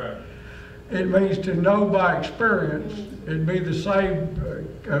 Right. It means to know by experience. It'd be the same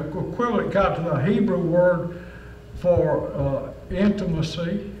equivalent kind to the Hebrew word for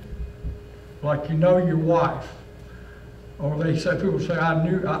intimacy, like you know your wife. Or people say, I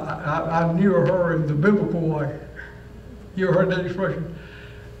knew her in the biblical way. You ever heard that expression?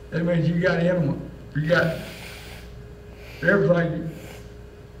 It means you got intimate. You got everything,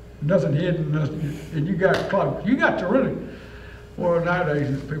 nothing hidden, nothing, and you got close. You got to really, well,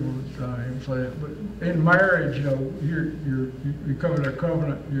 nowadays people don't say that, but in marriage, you know, you come in a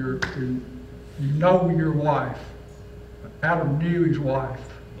covenant, you know your wife. Adam knew his wife.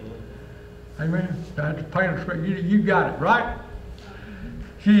 Amen. I had to paint a picture. You got it, right?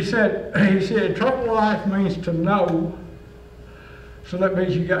 He said, eternal life means to know. So that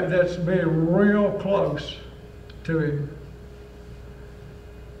means that's being real close to him.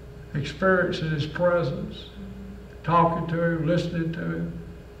 Experiencing his presence. Talking to him, listening to him.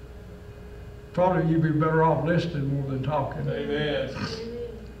 Probably you'd be better off listening more than talking. Amen.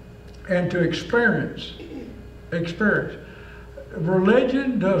 And to experience.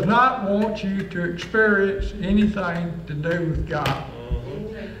 Religion does not want you to experience anything to do with God.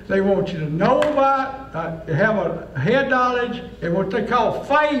 They want you to know about, have a head knowledge, and what they call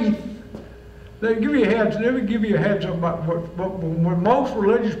faith. Let me give you a heads up about when most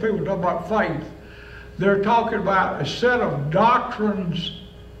religious people talk about faith, they're talking about a set of doctrines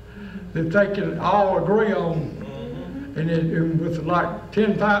that they can all agree on. and with like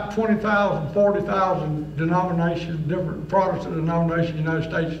 10,000, 20,000, 40,000 denominations, different Protestant denominations in the United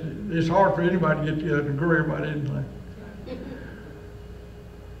States, it's hard for anybody to get together and agree about anything.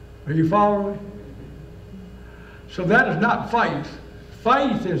 Are you following me? So that is not faith.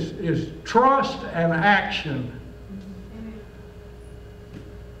 Faith is trust and action.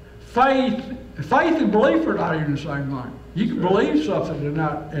 Faith and belief are not even the same thing. You can believe something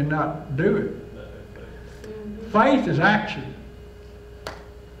and not do it. Faith is action.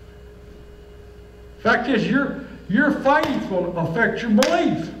 Fact is, your faith will affect your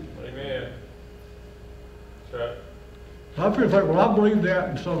belief. Amen. That's right. A lot of people think, well, I believe that,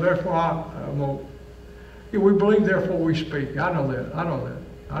 and so therefore I'm going to. Yeah, we believe, therefore we speak. I know that. I know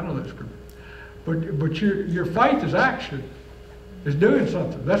that scripture. But your faith is action. It's doing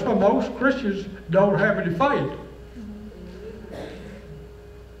something. That's why most Christians don't have any faith.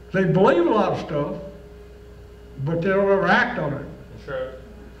 They believe a lot of stuff, but they don't ever act on it. That's right.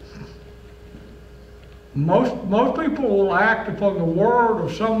 Most people will act upon the word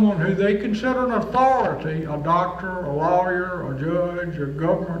of someone who they consider an authority, a doctor, a lawyer, a judge, a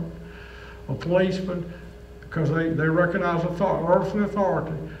government, a policeman, because they recognize earthly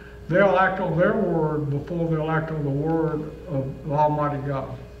authority. They'll act on their word before they'll act on the word of the Almighty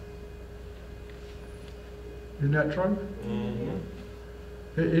God. Isn't that true?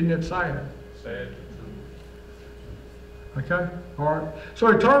 Mm-hmm. Isn't it sad? Sad. Okay? All right. So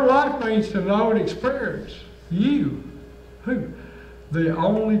eternal life means to know and experience you. Who? The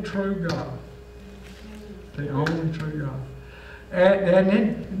only true God. The only true God.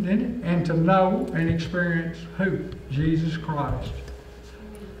 And to know and experience who? Jesus Christ.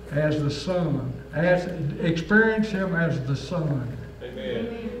 As the Son. Experience Him as the Son.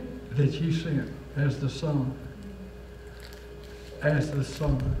 Amen. That you sent. As the Son. As the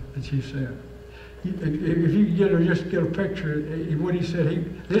Son that you sent. If you just get a picture, what He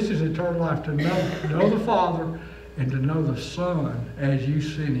said, this is eternal life, to know the Father and to know the Son as you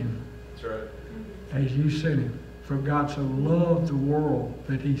sent Him. That's right. As you sent Him. For God so loved the world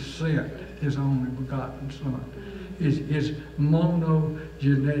that He sent His only begotten Son. His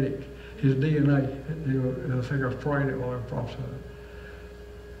monogenetic, His DNA, I think I was praying it while I prophesied.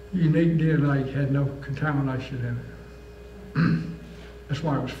 Unique DNA had no contamination in it. That's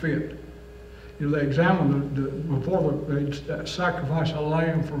why it was fit. You know, they examined before they'd sacrifice a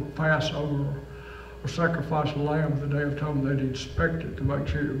lamb for Passover or sacrifice a lamb the Day of Atonement, they'd inspect it to make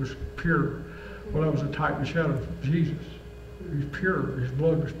sure it was pure. Well, that was a type and shadow of Jesus. He was pure. His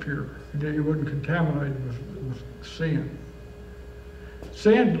blood was pure. He wasn't contaminated with sin.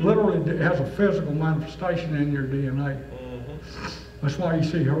 Sin literally has a physical manifestation in your DNA. Mm-hmm. That's why you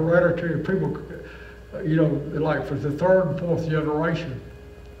see hereditary people, you know, like for the third and fourth generation.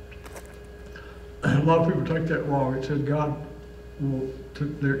 A lot of people take that wrong. It said God will,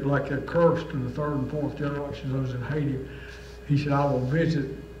 like they're cursed in the third and fourth generations, those that hate Him. He said, I will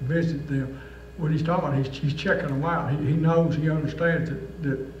visit them. What He's talking about, he's checking them out. He knows, He understands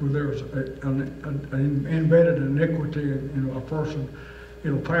that there's an embedded iniquity in a person,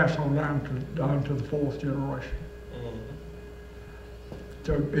 it'll pass on down to the fourth generation. Mm-hmm.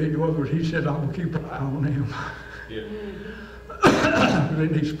 So in other words, He said, I'm going to keep an eye on them. Yeah. They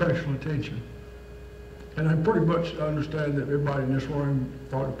need special attention. And I pretty much understand that everybody in this room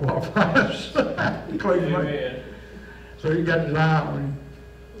probably qualifies, including me. Amen. So He got His eye on him.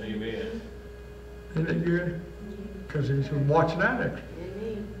 Amen. Isn't it good? Because He's watching out after.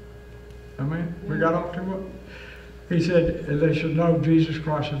 I mean, we got on too much. He said they should know Jesus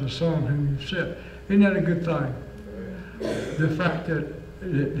Christ is the Son whom you sent. Isn't that a good thing? The fact that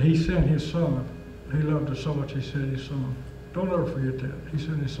He sent His Son. He loved us so much He sent His Son. Don't ever forget that. He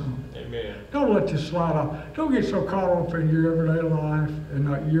sent His Son. Amen. Don't let this slide off. Don't get so caught up in your everyday life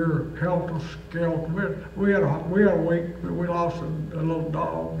and your helter-skelter. We had a week, we lost a little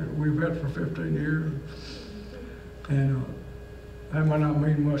dog that we've had for 15 years. And that might not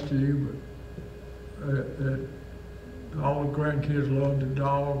mean much to you, but all the grandkids loved the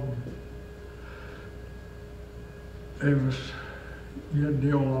dog. It was, you had to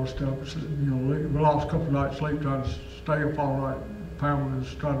deal with a lot of stuff. You know, we lost a couple of nights sleep trying to stay up all night. Pamela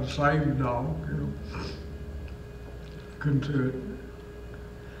was trying to save the dog, you know. Couldn't do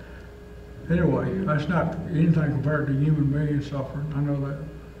it. Anyway, that's not anything compared to human being suffering. I know that.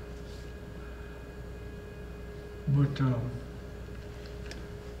 But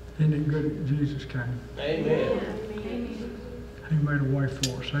isn't it good that Jesus came? Amen. He made a way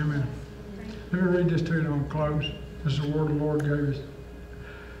for us. Amen. Let me read this to you and I'm going to close. This is the word the Lord gave us.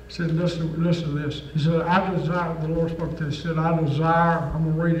 He said, listen to this. He said, I desire, the Lord spoke to us, he said, I desire, I'm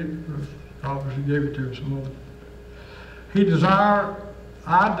going to read it, because obviously gave it to us.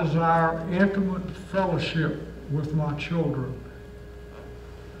 I desire intimate fellowship with my children.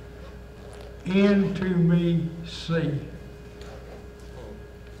 Into me see.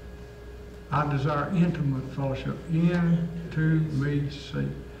 I desire intimate fellowship. Into me see.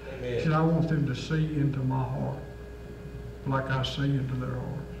 He said, I want them to see into my heart like I see into their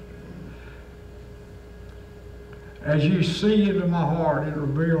heart. As you see into my heart, it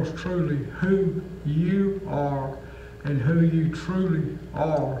reveals truly who you are and who you truly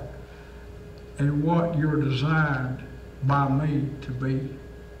are and what you're designed by me to be.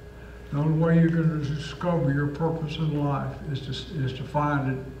 The only way you're going to discover your purpose in life is to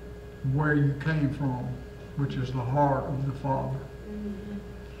find it where you came from, which is the heart of the Father.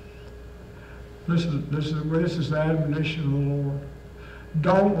 This is the admonition of the Lord.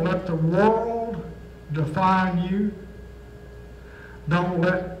 Don't let the world define you. Don't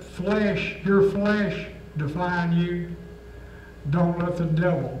let your flesh define you. Don't let the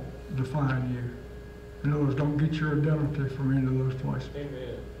devil define you. In other words, don't get your identity from any of those places.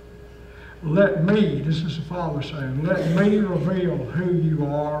 Amen. Let me, this is the Father saying, let me reveal who you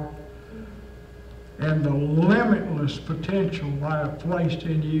are and the limitless potential I have placed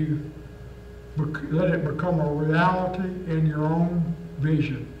in you. Let it become a reality in your own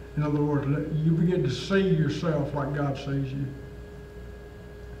vision. In other words, you begin to see yourself like God sees you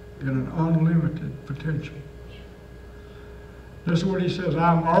in an unlimited potential. This is what he says,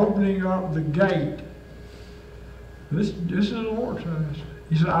 I'm opening up the gate. This is the Lord saying this.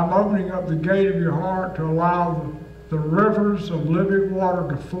 He said, I'm opening up the gate of your heart to allow the rivers of living water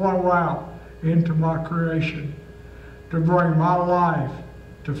to flow out into my creation, to bring my life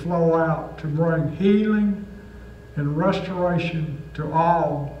to flow out, to bring healing and restoration to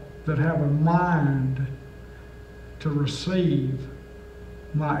all that have a mind to receive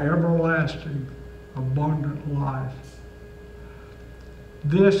my everlasting, abundant life.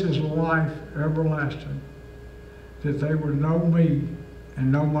 This is life everlasting, that they would know me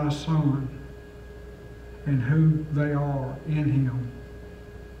and know my Son and who they are in him.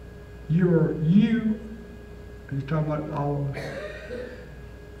 He's talking about all of us.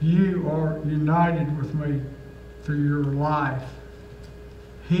 You are united with me through your life,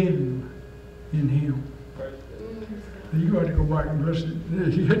 hidden in him. You had to go back and listen.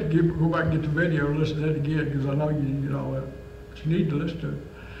 You had to go back and get the video and listen to that again, because I know you didn't get all that. But you need to listen to it.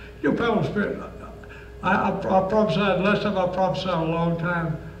 You know, Pamela Spirit, I prophesied, last time I prophesied a long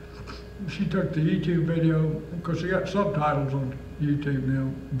time, she took the YouTube video, because they got subtitles on YouTube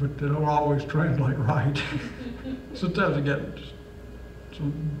now, but they don't always translate right. Sometimes they get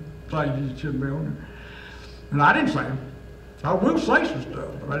some things that shouldn't be on there. And I didn't say them. I will say some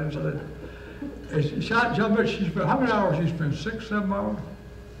stuff, but I didn't say that. I bet she spent, how many hours she spent? 6, 7 hours?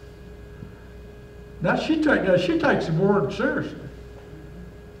 Now she takes the word seriously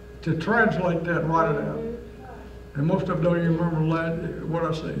to translate that and write it out. And most of them don't even remember what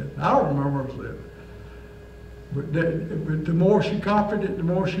I said. I don't remember what I said. But the more she copied it, the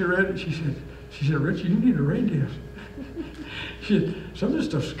more she read it, she said, Richie, you need to read this. She said, some of this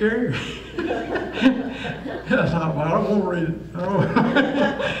stuff's scary. I thought, well, I don't want to read it.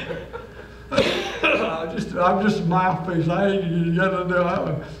 I'm just a mouthpiece. I ain't got to do it.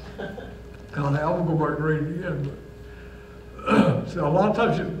 I'm going to go back and read it again. But, so a lot of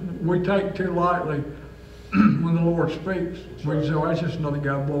times we take too lightly when the Lord speaks. We say, well, that's just another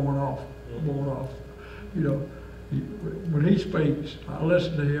guy blowing off. You know, when he speaks, I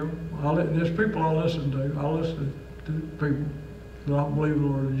listen to him. There's people I listen to. I listen to people that I believe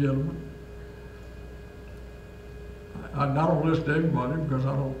are legitimate. I don't listen to everybody because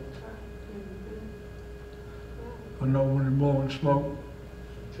I know when they're blowing smoke.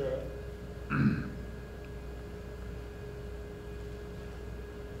 Sure.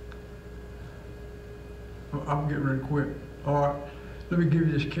 I'm getting ready to quit. All right, let me give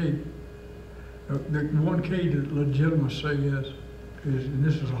you this key. The one key to legitimacy is, and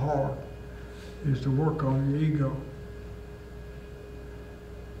this is hard, is to work on your ego.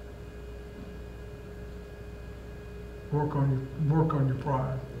 Work on your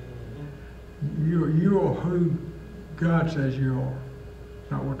pride. You are who God says you are,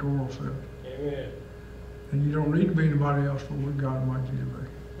 not what the world says. Amen. And you don't need to be anybody else for what God wants you to be.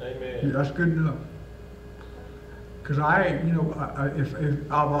 Amen. Yeah, that's good enough. Because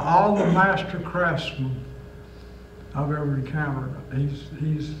if of all the master craftsmen I've ever encountered, he's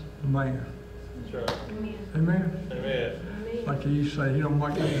the man. That's right. Amen? Amen. Like you say, he don't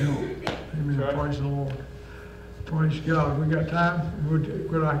make it jump. Amen. That's right. Praise the Lord. Praise God. We got time?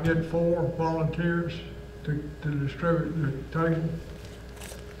 Could I get 4 volunteers to distribute the table?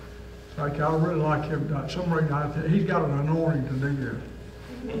 Like, I really like him. Some reason he's got an anointing to do this.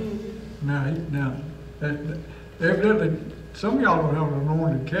 Now, evidently, some of y'all don't have an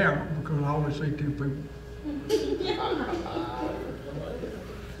anointed camera because I only see 2 people.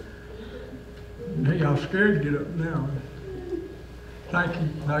 Hey, I'm scared to get up now. Thank you,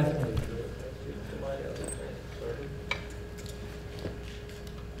 Nathan.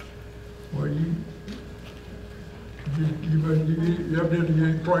 Well, you evidently you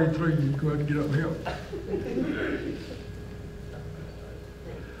ain't prayed through, you go ahead and get up and help.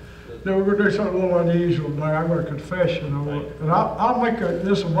 Now we're going to do something a little unusual today. I've got a confession. And I'll make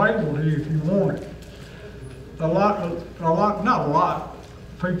this available to you if you want it. Not a lot,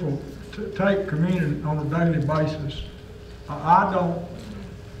 people take communion on a daily basis. I don't,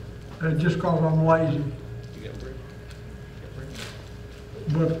 and just because I'm lazy.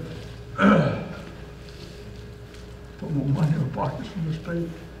 But put my money in the pockets from the state.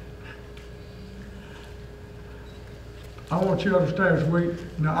 I want you to understand as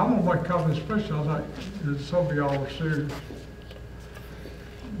now I'm going to make a comment, especially I think that some of y'all are serious.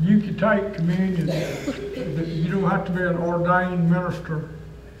 You can take communion, but you don't have to be an ordained minister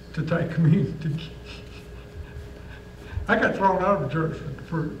to take communion. I got thrown out of the church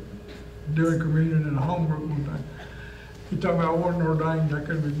for doing communion in a home group one time. He told me I wasn't ordained, I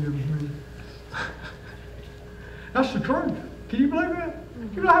couldn't be given communion. That's the truth. Can you believe that?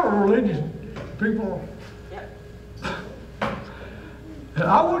 You know how religious people are? And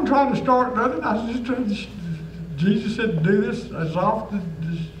I wasn't trying to start nothing. I was just trying to, Jesus said to do this as often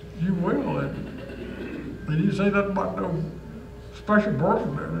as you will. And he didn't say nothing about no special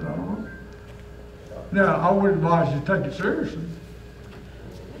person doing it. I don't know. Now, I would advise you to take it seriously.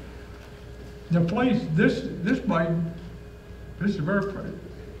 Now, please, this maiden, this is very pretty.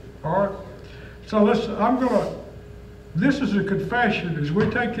 All right. So this is a confession as we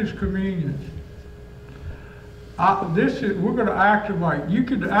take this communion. We're going to activate. You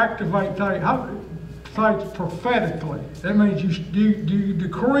can activate things prophetically. That means you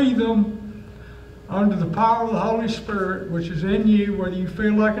decree them under the power of the Holy Spirit, which is in you, whether you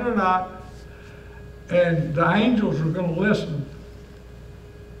feel like it or not. And the angels are going to listen.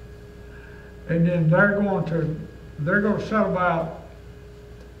 And then they're going to set about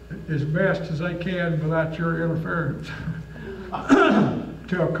as best as they can without your interference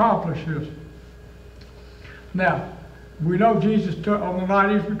to accomplish this. Now, we know Jesus took, on the night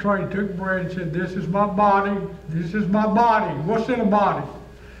he was betrayed, he took bread and said, "This is my body, this is my body." What's in a body?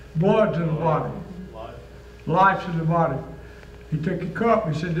 Blood's in a body. Life's in the body. He took a cup,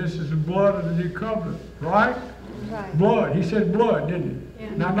 he said, "This is the blood of the new covenant," right? Right. Blood, he said blood, didn't he?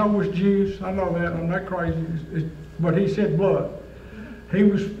 Yeah. Now I know it's juice, I know that, I'm not crazy, but he said blood.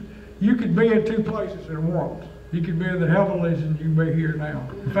 You could be in 2 places at once. You could be in the heavenlies and you can be here now.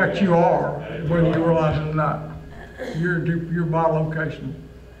 In fact, you are, whether you realize it or not. You're bilocation.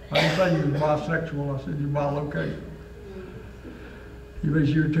 I didn't say you were bisexual, I said you're bilocation. You're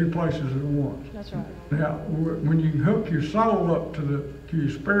in 2 places at once. That's right. Now, when you hook your soul up to your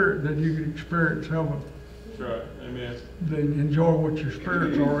spirit, then you can experience heaven. That's right. Amen. Then enjoy what your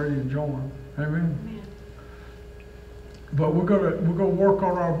spirit's already enjoying. Amen. Amen. But we're gonna work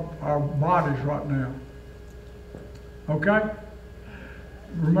on our bodies right now. Okay?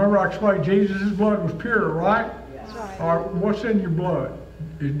 Remember I explained Jesus' blood was pure, right? That's right. All right, what's in your blood?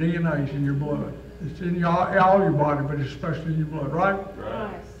 Your DNA's in your blood. It's in all your body, but especially in your blood, right?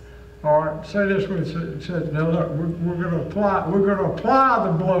 Right. All right, say this with it. Says, now look, we're gonna apply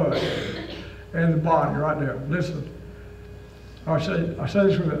the blood in the body right now. Listen. I say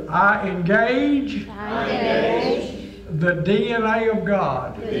this with it. I engage the DNA of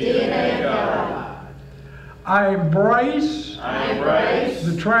God. The DNA of God. I embrace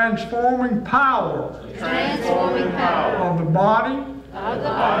the transforming power of the body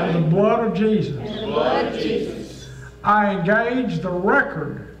of the blood of Jesus. I engage the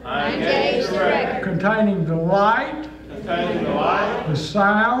record containing the light, the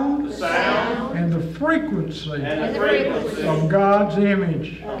sound, and the frequency of God's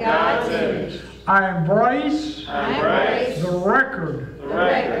image. I embrace the record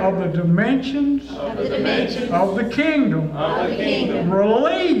of the dimensions of the kingdom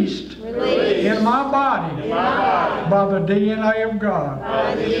released in my body by the DNA of God.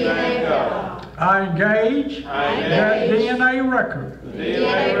 I engage that DNA record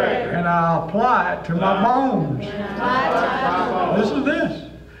and I apply it to my bones. Listen to this.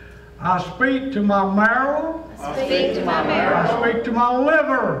 I speak to my marrow. I speak to my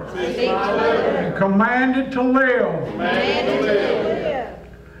liver. And command it to live.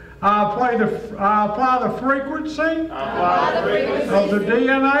 I apply the frequency of the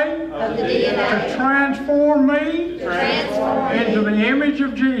DNA to transform me into the image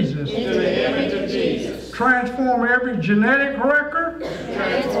of Jesus. Transform every genetic record.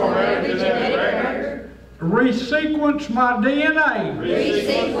 Resequence my DNA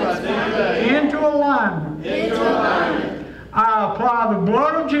into alignment. I apply the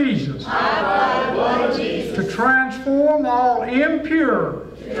blood of Jesus to transform all impure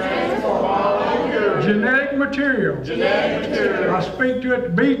genetic material. I speak to it to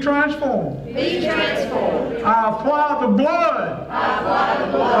be transformed. I apply the blood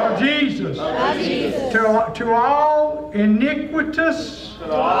of Jesus to all iniquitous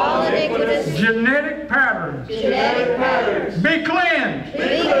genetic patterns. Be cleansed.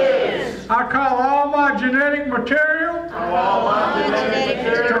 I call all my genetic material to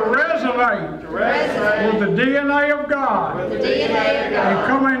resonate with the DNA of God and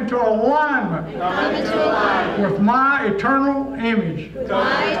come into alignment with my eternal image.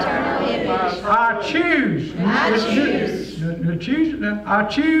 I choose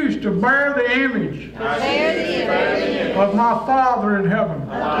to bear the image of my Father in heaven.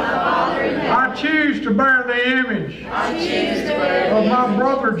 I choose to bear the image of my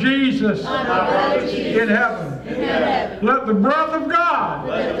brother Jesus in heaven. Let the breath of God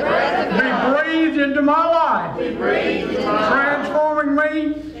be breathed into my life, transforming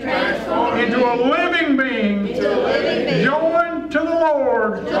me into a living being, joined to the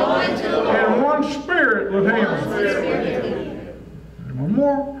Lord in one spirit with Him. One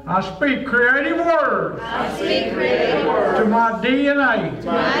more. I speak creative words to my DNA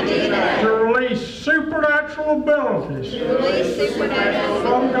to release supernatural abilities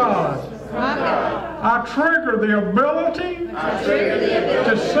from God. I trigger the ability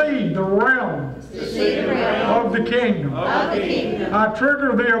to see the realm of the kingdom. I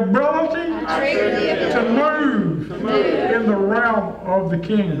trigger the ability to move in the realm of the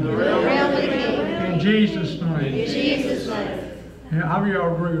kingdom. In Jesus' name. Yeah, how many of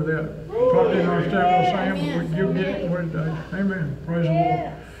y'all agree with that? Probably didn't understand what I'm saying, but you'll get it one day. Amen. Praise the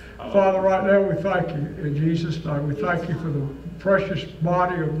Lord. Father, right now we thank you in Jesus' name. We thank you for the precious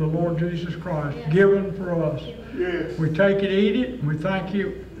body of the Lord Jesus Christ given for us. Yes. We take it, eat it, and we thank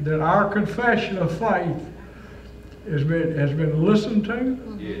you that our confession of faith has been listened to.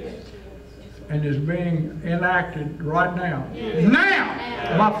 Yes. And is being enacted right now. Yes. Now,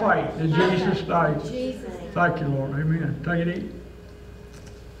 by faith in Jesus' name. Thank you, Lord. Amen. Take it, eat.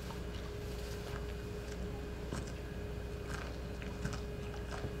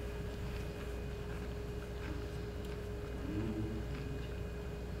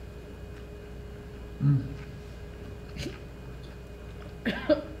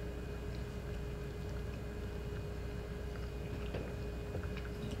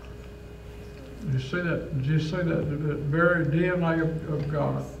 You see that very DNA of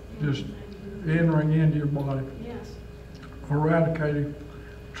God just entering into your body, eradicating,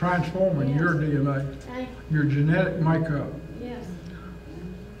 transforming your DNA, your genetic makeup.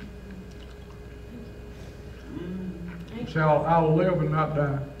 See, I'll live and not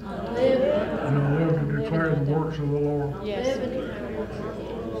die. And I'll live to declare the works of the Lord.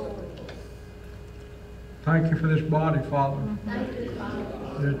 Thank you for this body, Father.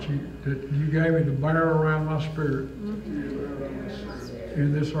 That you gave me to bear around my spirit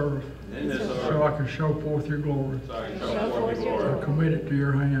in this earth. So I can show forth your glory. I commit it to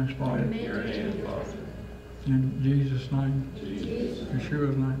your hands, Father. In Jesus' name.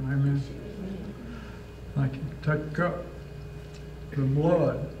 Yeshua's name. Amen. Thank you. Take a cup. The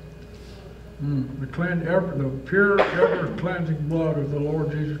blood. The pure, ever cleansing blood of the Lord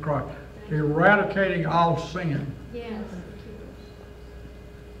Jesus Christ. Eradicating all sin. Yes.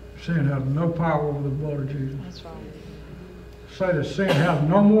 Sin has no power over the blood of Jesus. That's right. Say that sin has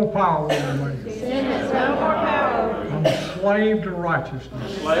no more power over me. Sin has no more power. I'm a slave to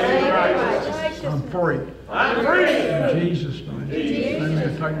righteousness. I'm free. In Jesus' name. Amen.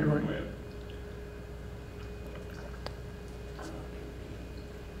 Take your drink.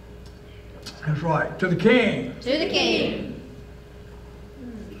 That's right. To the King. To the King.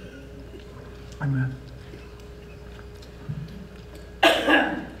 Amen.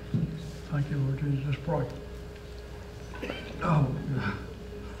 Thank you, Lord Jesus. Let's pray. Oh, God.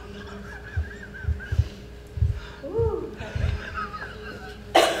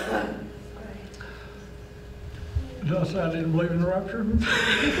 Did I say I didn't believe in the rapture?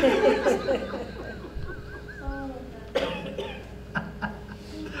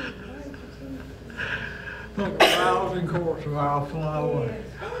 Look, 1,000 courts or I'll fly away.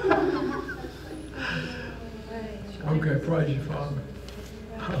 Okay, praise you, Father.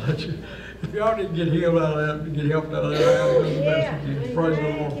 I'll let you. If y'all didn't get healed out of that, get helped out of that, I'll do the best we can. Praise the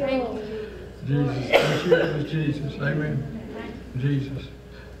Lord. Jesus. Thank you, it was Jesus. Amen. Jesus.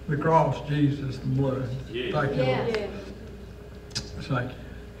 The cross, Jesus, the blood. Thank you, Lord. Thank you.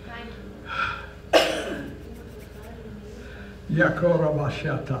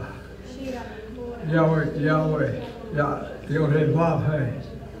 Yakorabashata. Yahweh, Yahweh, Yod-Heh-Vav-Heh,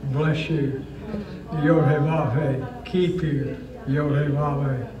 bless you. Yod-Heh-Vav-Heh, keep you.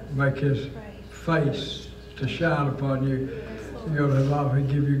 Yod-Heh-Vav-Heh, make his face to shine upon you. Yod-Heh-Vav-Heh,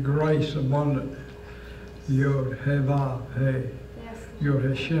 give you grace abundant. Yod-Heh-Vav-Heh,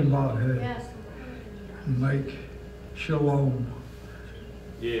 Yod-Heh-Shin-Vav-Heh, make shalom.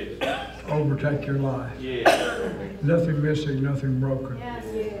 Yes. Overtake your life. Yes. Nothing missing, nothing broken.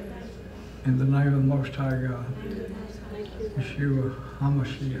 In the name of the Most High God, Yeshua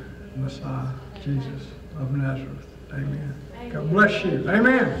HaMashiach, Messiah, Jesus of Nazareth. Amen. God bless you.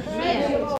 Amen.